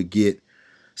think you would get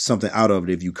something out of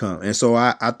it if you come. And so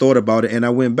I thought about it, and I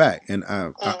went back, and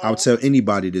I'll tell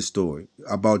anybody this story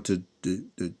about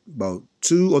about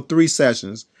 2 or 3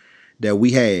 sessions that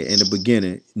we had in the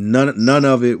beginning. None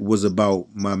of it was about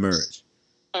my marriage.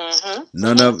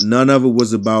 None of it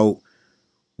was about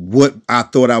what I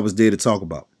thought I was there to talk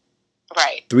about.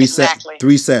 Right. 3 exactly.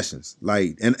 3 sessions.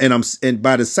 Like, and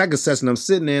by the second session, I'm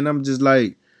sitting there and I'm just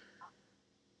like,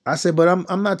 I said, but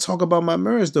I'm not talking about my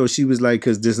marriage though. She was like,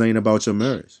 because this ain't about your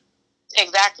marriage.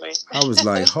 Exactly. I was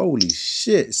like, holy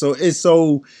shit. So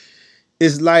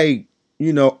it's like,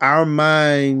 you know, our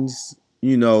minds,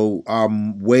 you know, are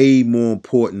way more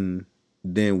important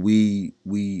than we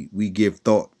give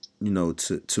thought, you know,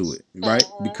 to it, right?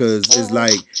 Because it's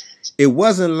like, it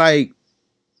wasn't like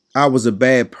I was a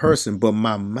bad person, but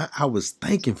I was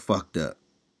thinking fucked up.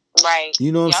 Right.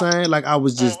 You know what I'm saying? Like, I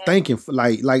was just thinking,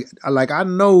 like I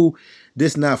know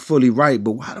this not fully right,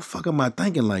 but why the fuck am I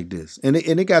thinking like this? And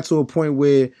it got to a point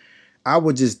where I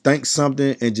would just think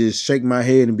something and just shake my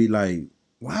head and be like,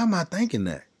 why am I thinking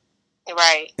that?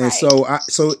 Right. And so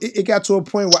it got to a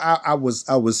point where I was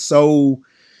so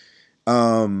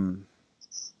I'm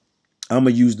gonna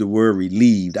use the word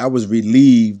relieved. I was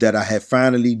relieved that I had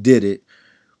finally did it,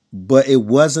 but it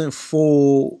wasn't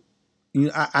for, you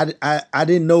know, I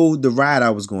didn't know the ride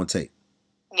I was going to take.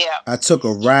 Yeah. I took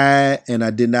a ride and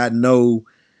I did not know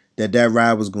that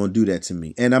ride was going to do that to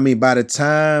me. And I mean, by the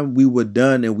time we were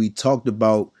done and we talked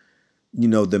about, you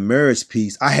know, the marriage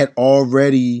piece, I had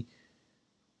already,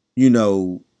 you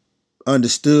know,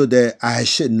 understood that I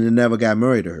shouldn't have never got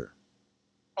married to her.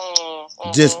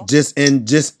 Just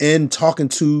in talking,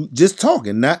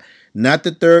 not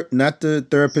the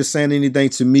therapist saying anything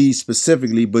to me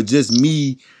specifically, but just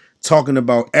me talking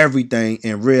about everything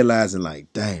and realizing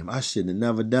like, damn, I should have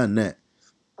never done that.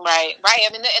 Right. I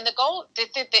mean, and the goal, the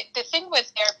thing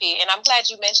with therapy, and I'm glad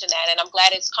you mentioned that, and I'm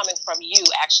glad it's coming from you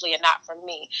actually, and not from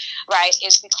me, right?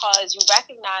 Is because you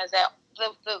recognize that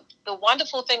the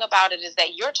wonderful thing about it is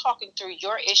that you're talking through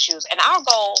your issues, and our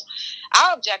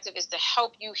objective is to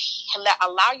help you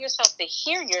allow yourself to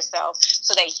hear yourself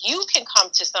so that you can come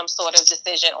to some sort of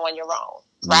decision on your own,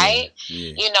 right?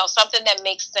 Yeah. You know, something that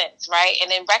makes sense, right?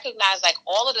 And then recognize like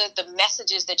all of the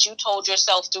messages that you told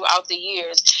yourself throughout the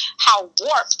years, how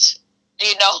warped,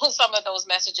 you know, some of those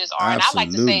messages are. Absolutely. And I like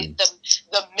to say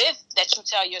the myth that you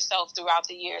tell yourself throughout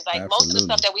the years, like Absolutely. most of the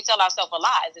stuff that we tell ourselves are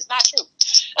lies. It's not true.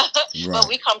 Right. But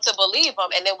we come to believe them,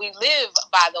 and then we live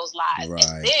by those lies. Right.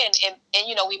 And then, and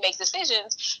you know, we make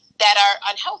decisions that are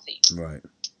unhealthy. Right.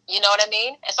 You know what I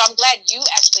mean? And so I'm glad you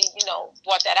actually, you know,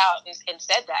 brought that out and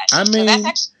said that. I mean,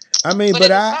 that's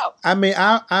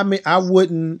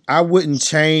I wouldn't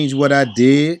change what I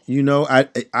did. You know,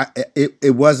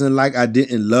 it wasn't like I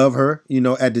didn't love her. You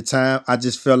know, at the time, I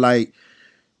just felt like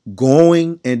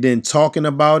going and then talking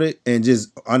about it and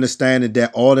just understanding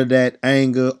that all of that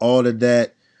anger, all of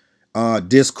that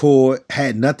discord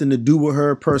had nothing to do with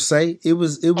her per se.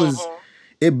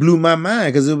 It blew my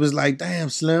mind because it was like,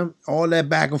 damn, Slim, all that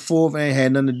back and forth ain't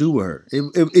had nothing to do with her.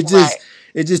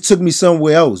 It just took me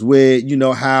somewhere else where, you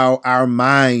know, how our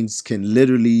minds can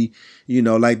literally, you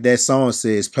know, like that song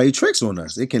says, play tricks on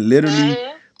us. It can literally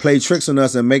play tricks on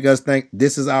us and make us think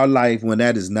this is our life when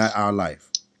that is not our life.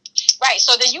 Right.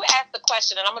 So then you asked the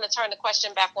question, and I'm going to turn the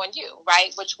question back on you,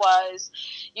 right? Which was,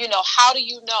 you know, how do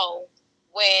you know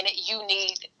when you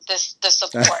need the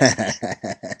support?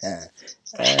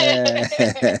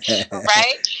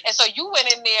 Right? And so you went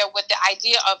in there with the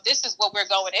idea of this is what we're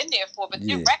going in there for, but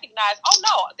you recognize, oh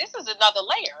no, this is another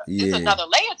layer. There's another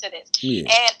layer to this.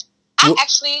 Yeah. And I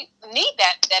actually need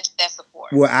that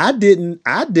support. Well, I didn't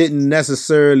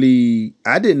necessarily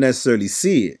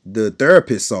see it. The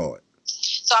therapist saw it.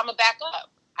 So I'm gonna back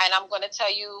up, and I'm gonna tell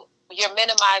you, you're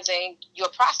minimizing your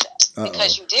process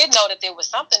because you did know that there was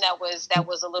something that was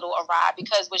a little awry,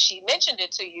 because when she mentioned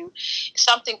it to you,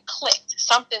 something clicked,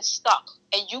 something stuck,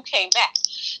 and you came back.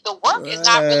 The work is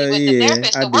not really with the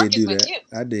therapist. The work is with you.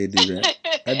 I did do that.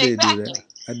 I did do that.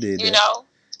 I did that. You know?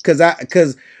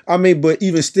 Because I mean, but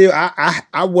even still,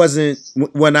 I wasn't,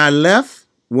 when I left,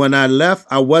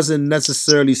 I wasn't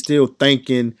necessarily still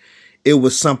thinking it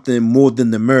was something more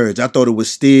than the marriage. I thought it was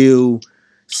still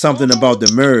something about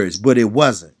the marriage, but it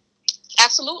wasn't.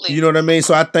 Absolutely. You know what I mean?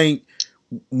 So I think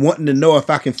wanting to know if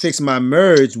I can fix my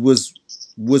marriage was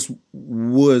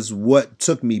what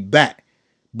took me back.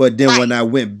 But then when I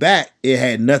went back, it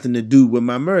had nothing to do with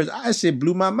my marriage. I shit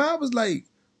blew my mind. I was like,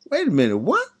 wait a minute,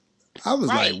 what? I was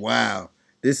like, wow,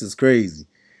 this is crazy.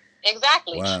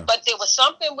 Exactly. Wow. But there was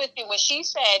something with you when she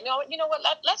said, no, you know what,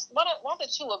 let's one of the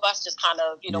two of us just kind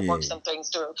of, you know, work some things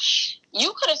through.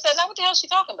 You could have said, now what the hell is she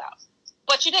talking about?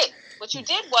 But you didn't. What you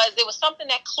did was there was something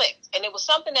that clicked, and it was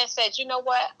something that said, you know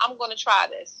what, I'm going to try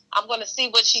this. I'm going to see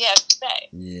what she has to say.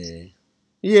 Yeah.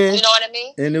 Yeah. You know what I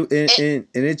mean? And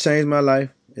it changed my life.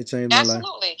 It changed my life.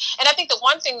 Absolutely. And I think the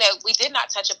one thing that we did not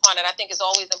touch upon, and I think is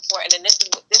always important, and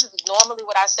this is normally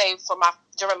what I say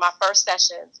during my first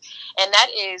sessions, and that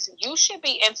is you should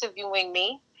be interviewing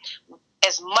me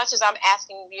as much as I'm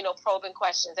asking, probing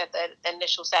questions at the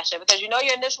initial session, because your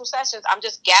initial sessions, I'm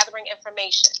just gathering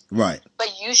information. Right.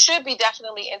 But you should be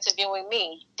definitely interviewing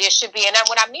me. There should be, and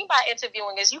what I mean by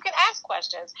interviewing is you can ask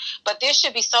questions, but there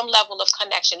should be some level of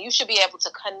connection. You should be able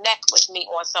to connect with me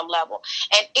on some level.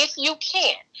 And if you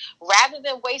can, rather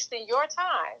than wasting your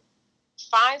time,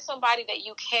 find somebody that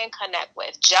you can connect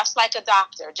with, just like a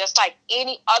doctor, just like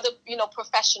any other,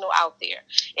 professional out there.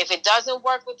 If it doesn't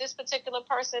work with this particular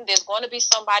person, there's going to be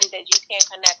somebody that you can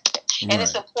connect with. And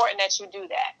It's important that you do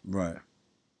that. Right.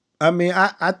 I mean,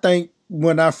 I think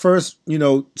when I first,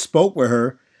 spoke with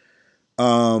her,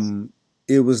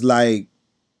 it was like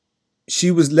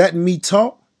she was letting me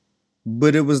talk,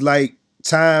 but it was like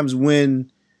times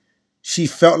when she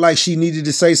felt like she needed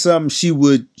to say something, she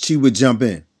would jump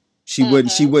in. She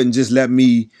wouldn't just let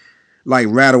me like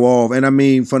rattle off. And I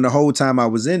mean, from the whole time I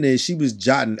was in there, she was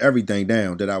jotting everything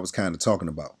down that I was kind of talking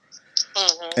about.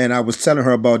 And I was telling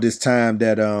her about this time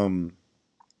that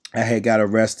I had got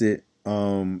arrested.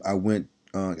 I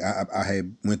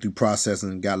had went through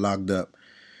processing, got locked up.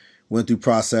 Went through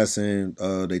processing.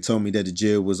 They told me that the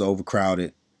jail was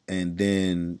overcrowded, and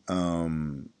then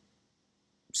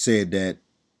said that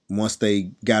once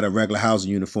they got a regular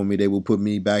housing unit for me, they would put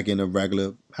me back in a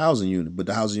regular housing unit. But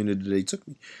the housing unit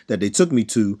that they took me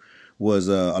to was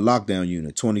a lockdown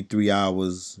unit, 23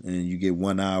 hours, and you get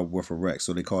 1 hour worth of rec.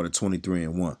 So they called it 23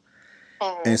 and 1.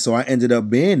 And so I ended up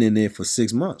being in there for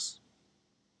 6 months.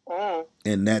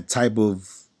 And that type of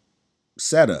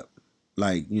setup,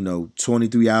 like,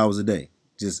 23 hours a day,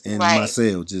 just in my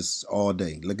cell, just all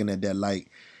day, looking at that light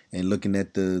and looking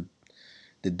at the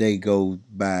day go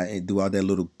by and through out that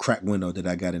little crack window that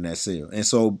I got in that cell. And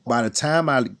so by the time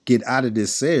I get out of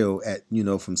this cell at,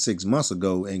 from 6 months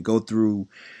ago and go through,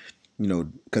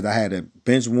 because I had a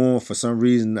bench warrant for some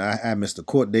reason, I missed a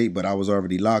court date, but I was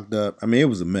already locked up. I mean, it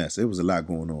was a mess. It was a lot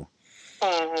going on.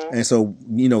 And so,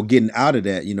 getting out of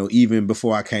that, even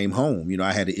before I came home,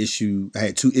 I had I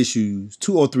had 2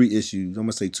 or 3 issues. I'm going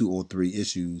to say 2 or 3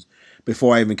 issues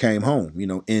before I even came home,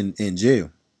 in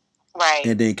jail. Right.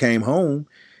 And then came home,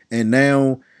 and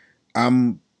now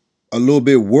I'm a little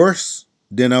bit worse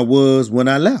than I was when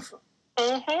I left.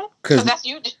 Because that's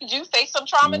you face some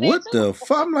trauma. What the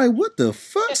fuck? I'm like, what the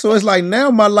fuck? So it's like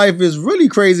now my life is really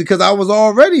crazy because I was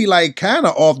already like kind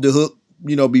of off the hook,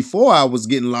 before I was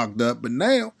getting locked up. But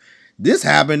now this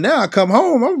happened. Now I come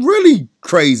home, I'm really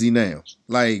crazy now.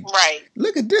 Like,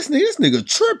 look at this nigga. This nigga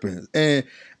tripping. And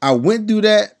I went through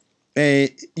that.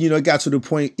 And, it got to the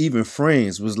point even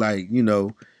friends was like,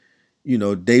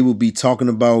 they would be talking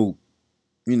about,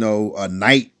 a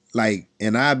night, like,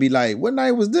 and I'd be like, what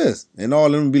night was this? And all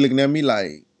of them would be looking at me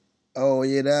like, oh,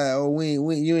 yeah,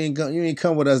 you ain't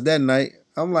come with us that night.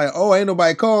 I'm like, oh, ain't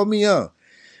nobody called me up.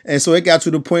 And so it got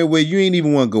to the point where you ain't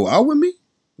even want to go out with me.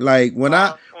 Like, when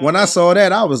I saw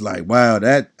that, I was like, wow,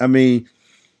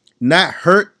 not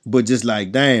hurt, but just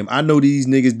like, damn, I know these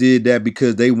niggas did that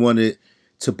because they wanted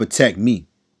to protect me.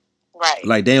 Right.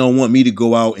 Like, they don't want me to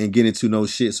go out and get into no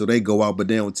shit, so they go out, but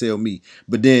they don't tell me.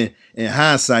 But then, in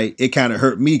hindsight, it kind of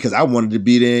hurt me because I wanted to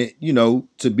be there,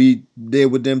 to be there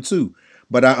with them too.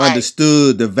 But I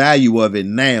understood the value of it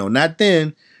now. Not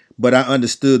then, but I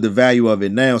understood the value of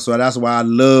it now. So that's why I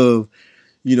love,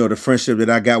 the friendship that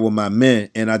I got with my men.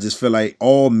 And I just feel like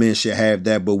all men should have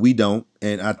that, but we don't.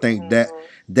 And I think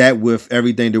that with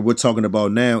everything that we're talking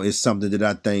about now is something that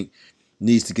I think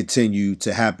needs to continue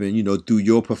to happen, through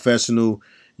your professional,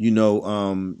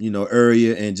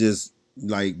 area, and just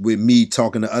like with me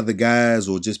talking to other guys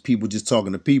or just people just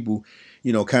talking to people,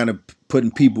 kind of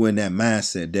putting people in that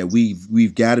mindset that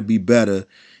we've got to be better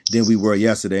than we were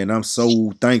yesterday. And I'm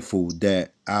so thankful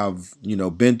that I've,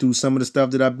 been through some of the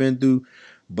stuff that I've been through,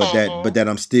 but that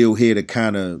I'm still here to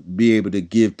kind of be able to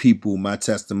give people my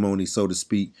testimony, so to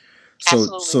speak.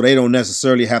 So they don't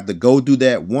necessarily have to go through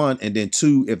that, one, and then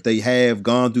two, if they have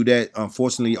gone through that,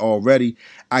 unfortunately already,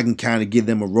 I can kind of give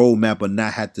them a roadmap, but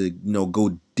not have to,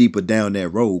 go deeper down that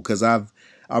road, because I've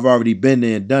already been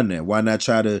there and done that. Why not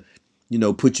try to,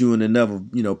 put you in another,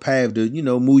 path to,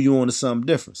 move you on to something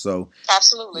different? So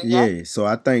absolutely, yeah. So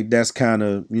I think that's kind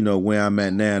of, where I'm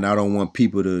at now, and I don't want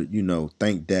people to,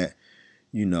 think that,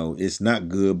 it's not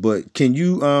good. But can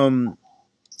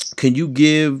you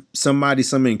give somebody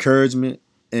some encouragement?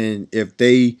 And if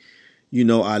they,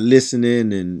 are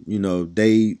listening and,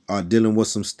 they are dealing with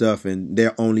some stuff and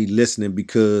they're only listening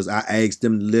because I asked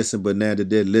them to listen, but now that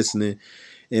they're listening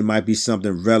it might be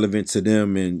something relevant to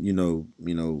them. And,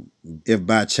 if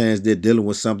by chance they're dealing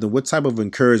with something, what type of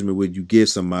encouragement would you give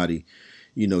somebody,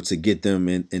 to get them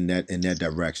in that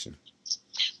direction?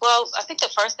 Well, I think the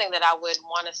first thing that I would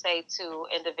want to say to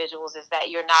individuals is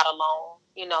that you're not alone.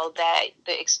 That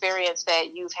the experience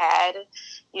that you've had,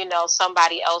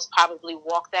 somebody else probably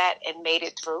walked that and made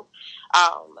it through.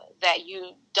 That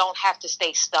you don't have to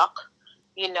stay stuck.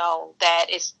 That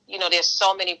it's, there's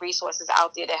so many resources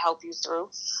out there to help you through.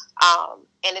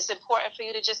 And it's important for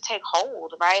you to just take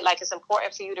hold, right? Like, it's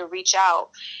important for you to reach out.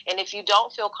 And if you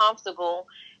don't feel comfortable,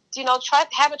 try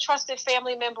have a trusted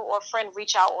family member or friend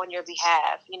reach out on your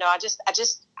behalf.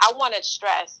 I want to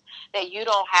stress that you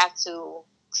don't have to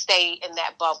stay in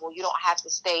that bubble. You don't have to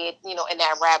stay, in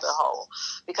that rabbit hole,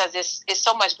 because it's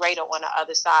so much greater on the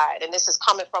other side. And this is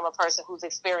coming from a person who's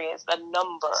experienced a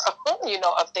number,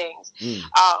 of things.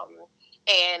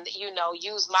 And,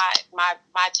 use my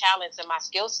talents and my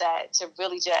skill set to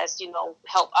really just,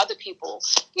 help other people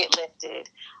get lifted.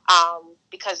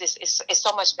 Because it's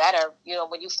so much better,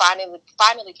 when you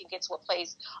finally can get to a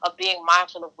place of being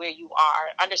mindful of where you are,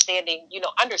 understanding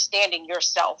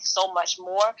yourself so much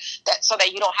more, so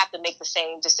that you don't have to make the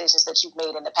same decisions that you've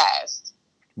made in the past.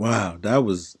 Wow. That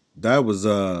was,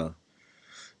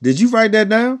 did you write that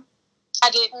down? I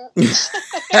didn't.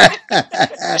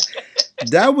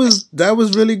 That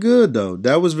was really good though.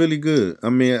 That was really good. I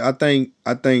mean, I think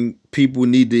people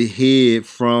need to hear it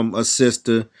from a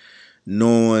sister,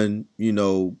 knowing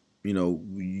y'all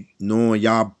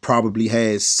probably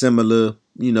had similar,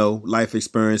 life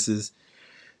experiences.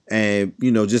 And,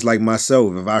 just like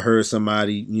myself, if I heard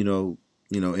somebody, in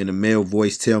a male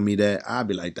voice tell me that, I'd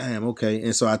be like, damn, okay.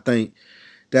 And so I think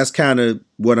that's kind of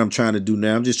what I'm trying to do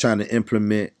now. I'm just trying to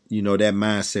implement, that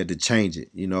mindset to change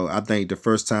it. I think the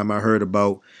first time I heard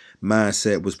about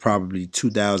mindset was probably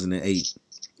 2008.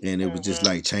 And it was just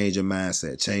like, change your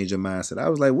mindset. I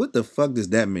was like, what the fuck does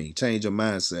that mean? Change your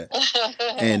mindset.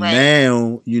 And right.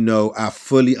 Now, I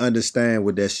fully understand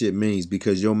what that shit means,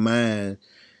 because your mind,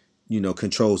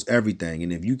 controls everything.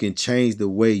 And if you can change the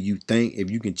way you think,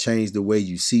 if you can change the way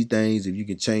you see things, if you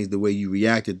can change the way you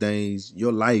react to things,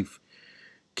 your life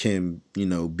can,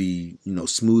 be,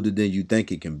 smoother than you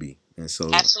think it can be. And so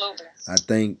absolutely. I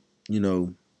think,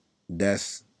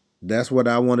 that's what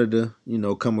I wanted to,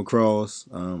 come across.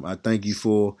 I thank you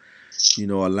for,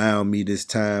 allowing me this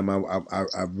time. I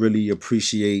really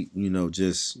appreciate,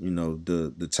 just,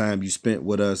 the time you spent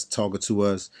with us, talking to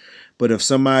us. But if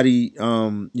somebody,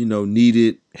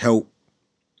 needed help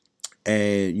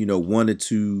and, wanted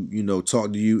to,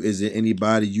 talk to you, is there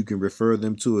anybody you can refer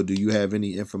them to, or do you have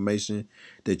any information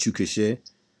that you could share?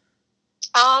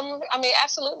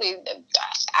 Absolutely.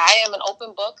 I am an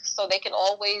open book, so they can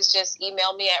always just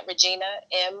email me at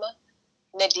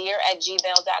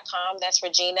ReginaMNadir@gmail.com. That's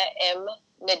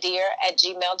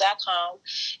ReginaMNadir@gmail.com.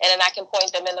 And then I can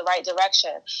point them in the right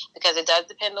direction, because it does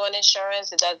depend on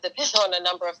insurance. It does depend on a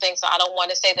number of things. So I don't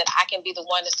want to say that I can be the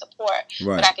one to support,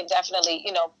 right. But I can definitely,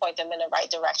 point them in the right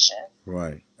direction.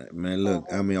 Right. Man, look,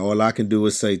 all I can do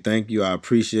is say thank you. I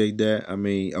appreciate that.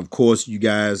 Of course, you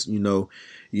guys, you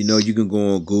can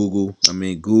go on Google.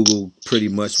 Google pretty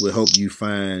much will help you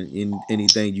find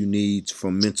anything you need,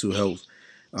 from mental health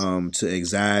to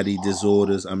anxiety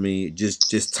disorders.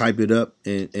 Just type it up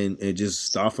and just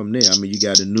start from there. You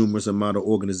got a numerous amount of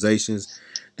organizations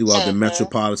throughout the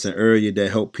metropolitan area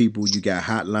that help people. You got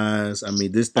hotlines.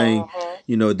 This thing,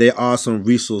 there are some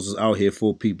resources out here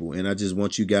for people. And I just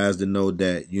want you guys to know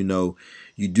that, you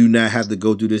do not have to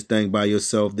go through this thing by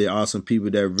yourself. There are some people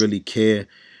that really care.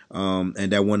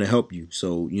 And that want to help you.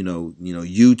 So,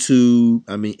 YouTube,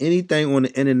 anything on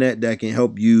the internet that can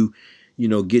help you,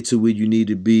 get to where you need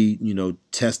to be,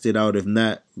 test it out. If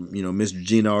not, Miss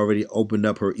Regina already opened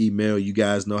up her email. You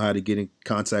guys know how to get in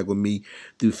contact with me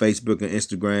through Facebook and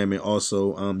Instagram, and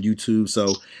also YouTube.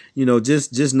 So,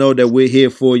 just know that we're here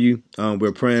for you.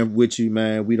 We're praying with you,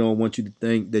 man. We don't want you to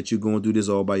think that you're going to do this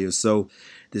all by yourself.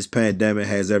 This pandemic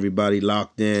has everybody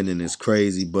locked in, and it's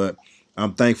crazy, but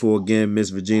I'm thankful again,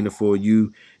 Miss Regina, for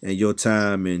you and your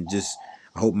time, and just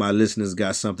I hope my listeners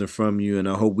got something from you, and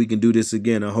I hope we can do this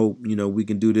again. I hope, we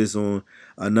can do this on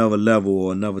another level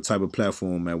or another type of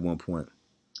platform at one point.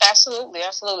 Absolutely,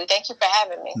 absolutely. Thank you for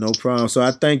having me. No problem. So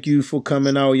I thank you for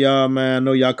coming out, y'all, man. I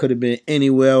know y'all could have been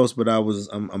anywhere else, but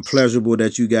I'm pleasurable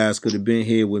that you guys could have been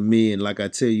here with me. And like I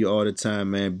tell you all the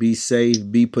time, man, be safe,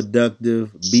 be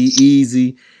productive, be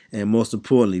easy, and most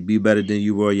importantly, be better than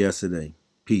you were yesterday.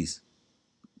 Peace.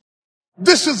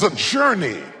 This is a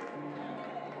journey.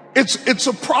 It's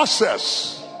a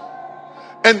process.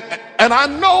 And I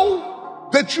know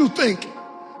that you think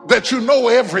that you know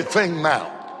everything now.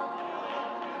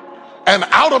 And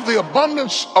out of the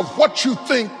abundance of what you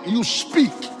think, you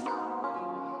speak.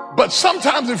 But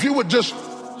sometimes if you would just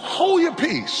hold your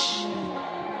peace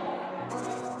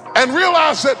and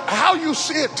realize that how you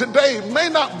see it today may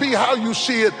not be how you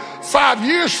see it 5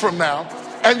 years from now,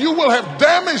 and you will have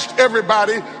damaged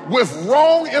everybody with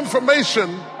wrong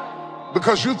information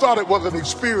because you thought it was an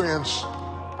experience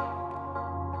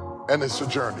and it's a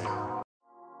journey.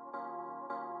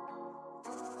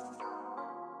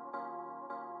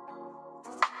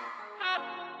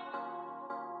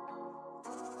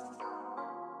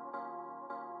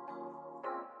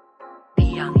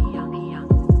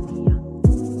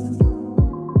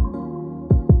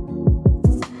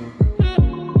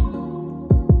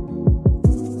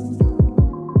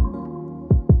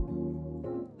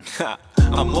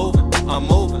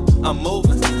 I'm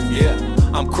moving, yeah.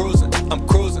 I'm cruising,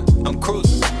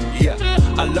 yeah.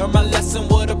 I learned my lesson,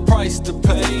 what a price to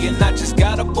pay. And I just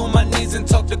got up on my knees and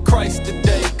talked to Christ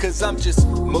today. Cause I'm just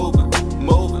moving,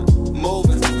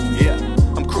 yeah.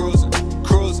 I'm cruising,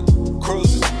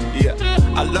 yeah.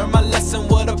 I learned my lesson,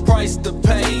 what a price to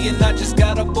pay. And I just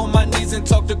got up on my knees and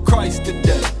talked to Christ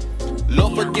today.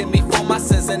 Lord, forgive me for my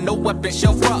sins and no weapon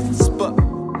shall prosper.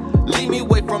 Lead me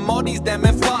away from all these damn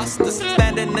imposters.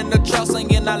 Standing in the trial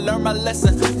singing, I learned my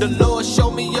lesson. The Lord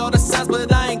showed me all the signs,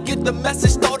 but I ain't get the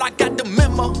message. Thought I got the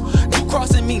memo. You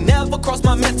crossing me, never crossed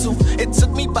my mental. It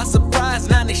took me by surprise,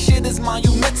 now this shit is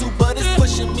monumental. But it's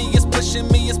pushing me,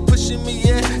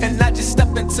 yeah. And I just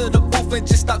step into the booth and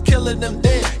just start killing them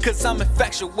dead. Cause I'm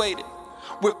infatuated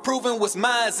with proving what's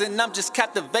mine, and I'm just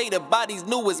captivated by these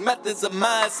newest methods of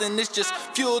mine. And it's just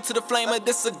fuel to the flame of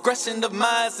this aggression of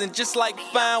mine. And just like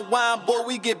fine wine, boy,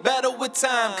 we get better with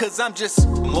time. Cause I'm just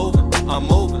moving,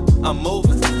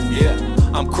 yeah.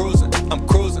 I'm cruising,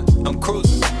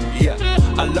 yeah.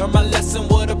 I learned my lesson,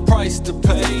 what a price to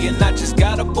pay. And I just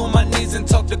got up on my knees and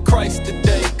talked to Christ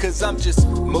today. Cause I'm just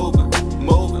moving,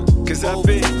 Cause I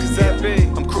be,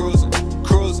 I'm cruising,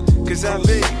 cause I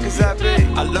be.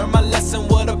 I learned my lesson,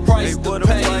 what a price to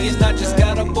pay. And I just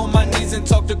got up on my knees and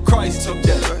talked to Christ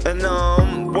today. And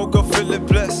woke up feeling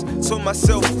blessed. Told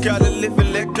myself, gotta live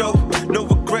and let go. No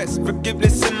regrets,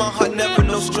 forgiveness in my heart, never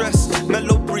no stress.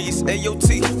 Mellow breeze,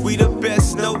 AOT, we the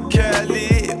best, no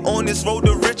Cali. On this road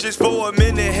to riches for a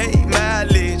minute, hate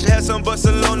mileage. Had some bus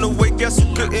along the way, guess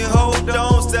who couldn't hold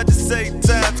on. Sad to say,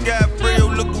 times got real,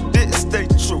 look who didn't stay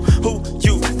true. Who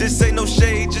you? This ain't no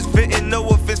shade, just venting, no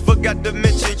offense. Forgot to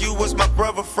mention you was my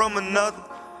brother from another.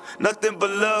 Nothing but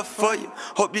love for you,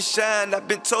 hope you shine. I've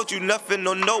been told you nothing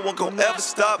or no one gon' ever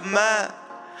stop mine.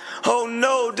 Oh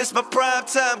no, this my prime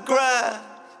time grind.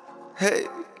 Hey,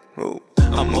 ooh.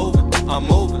 I'm moving,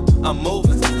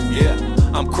 yeah.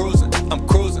 I'm cruising,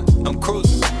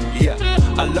 yeah.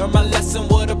 I learned my lesson,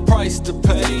 what a price to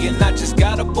pay. And I just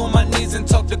got up on my knees and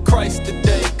talked to Christ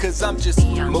today. Cause I'm just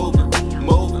moving,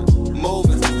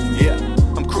 yeah.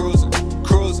 I'm cruising,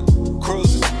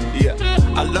 yeah.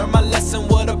 I learned my lesson,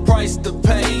 what a price to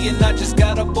pay. And I just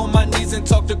got up on my knees and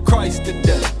talked to Christ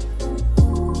today.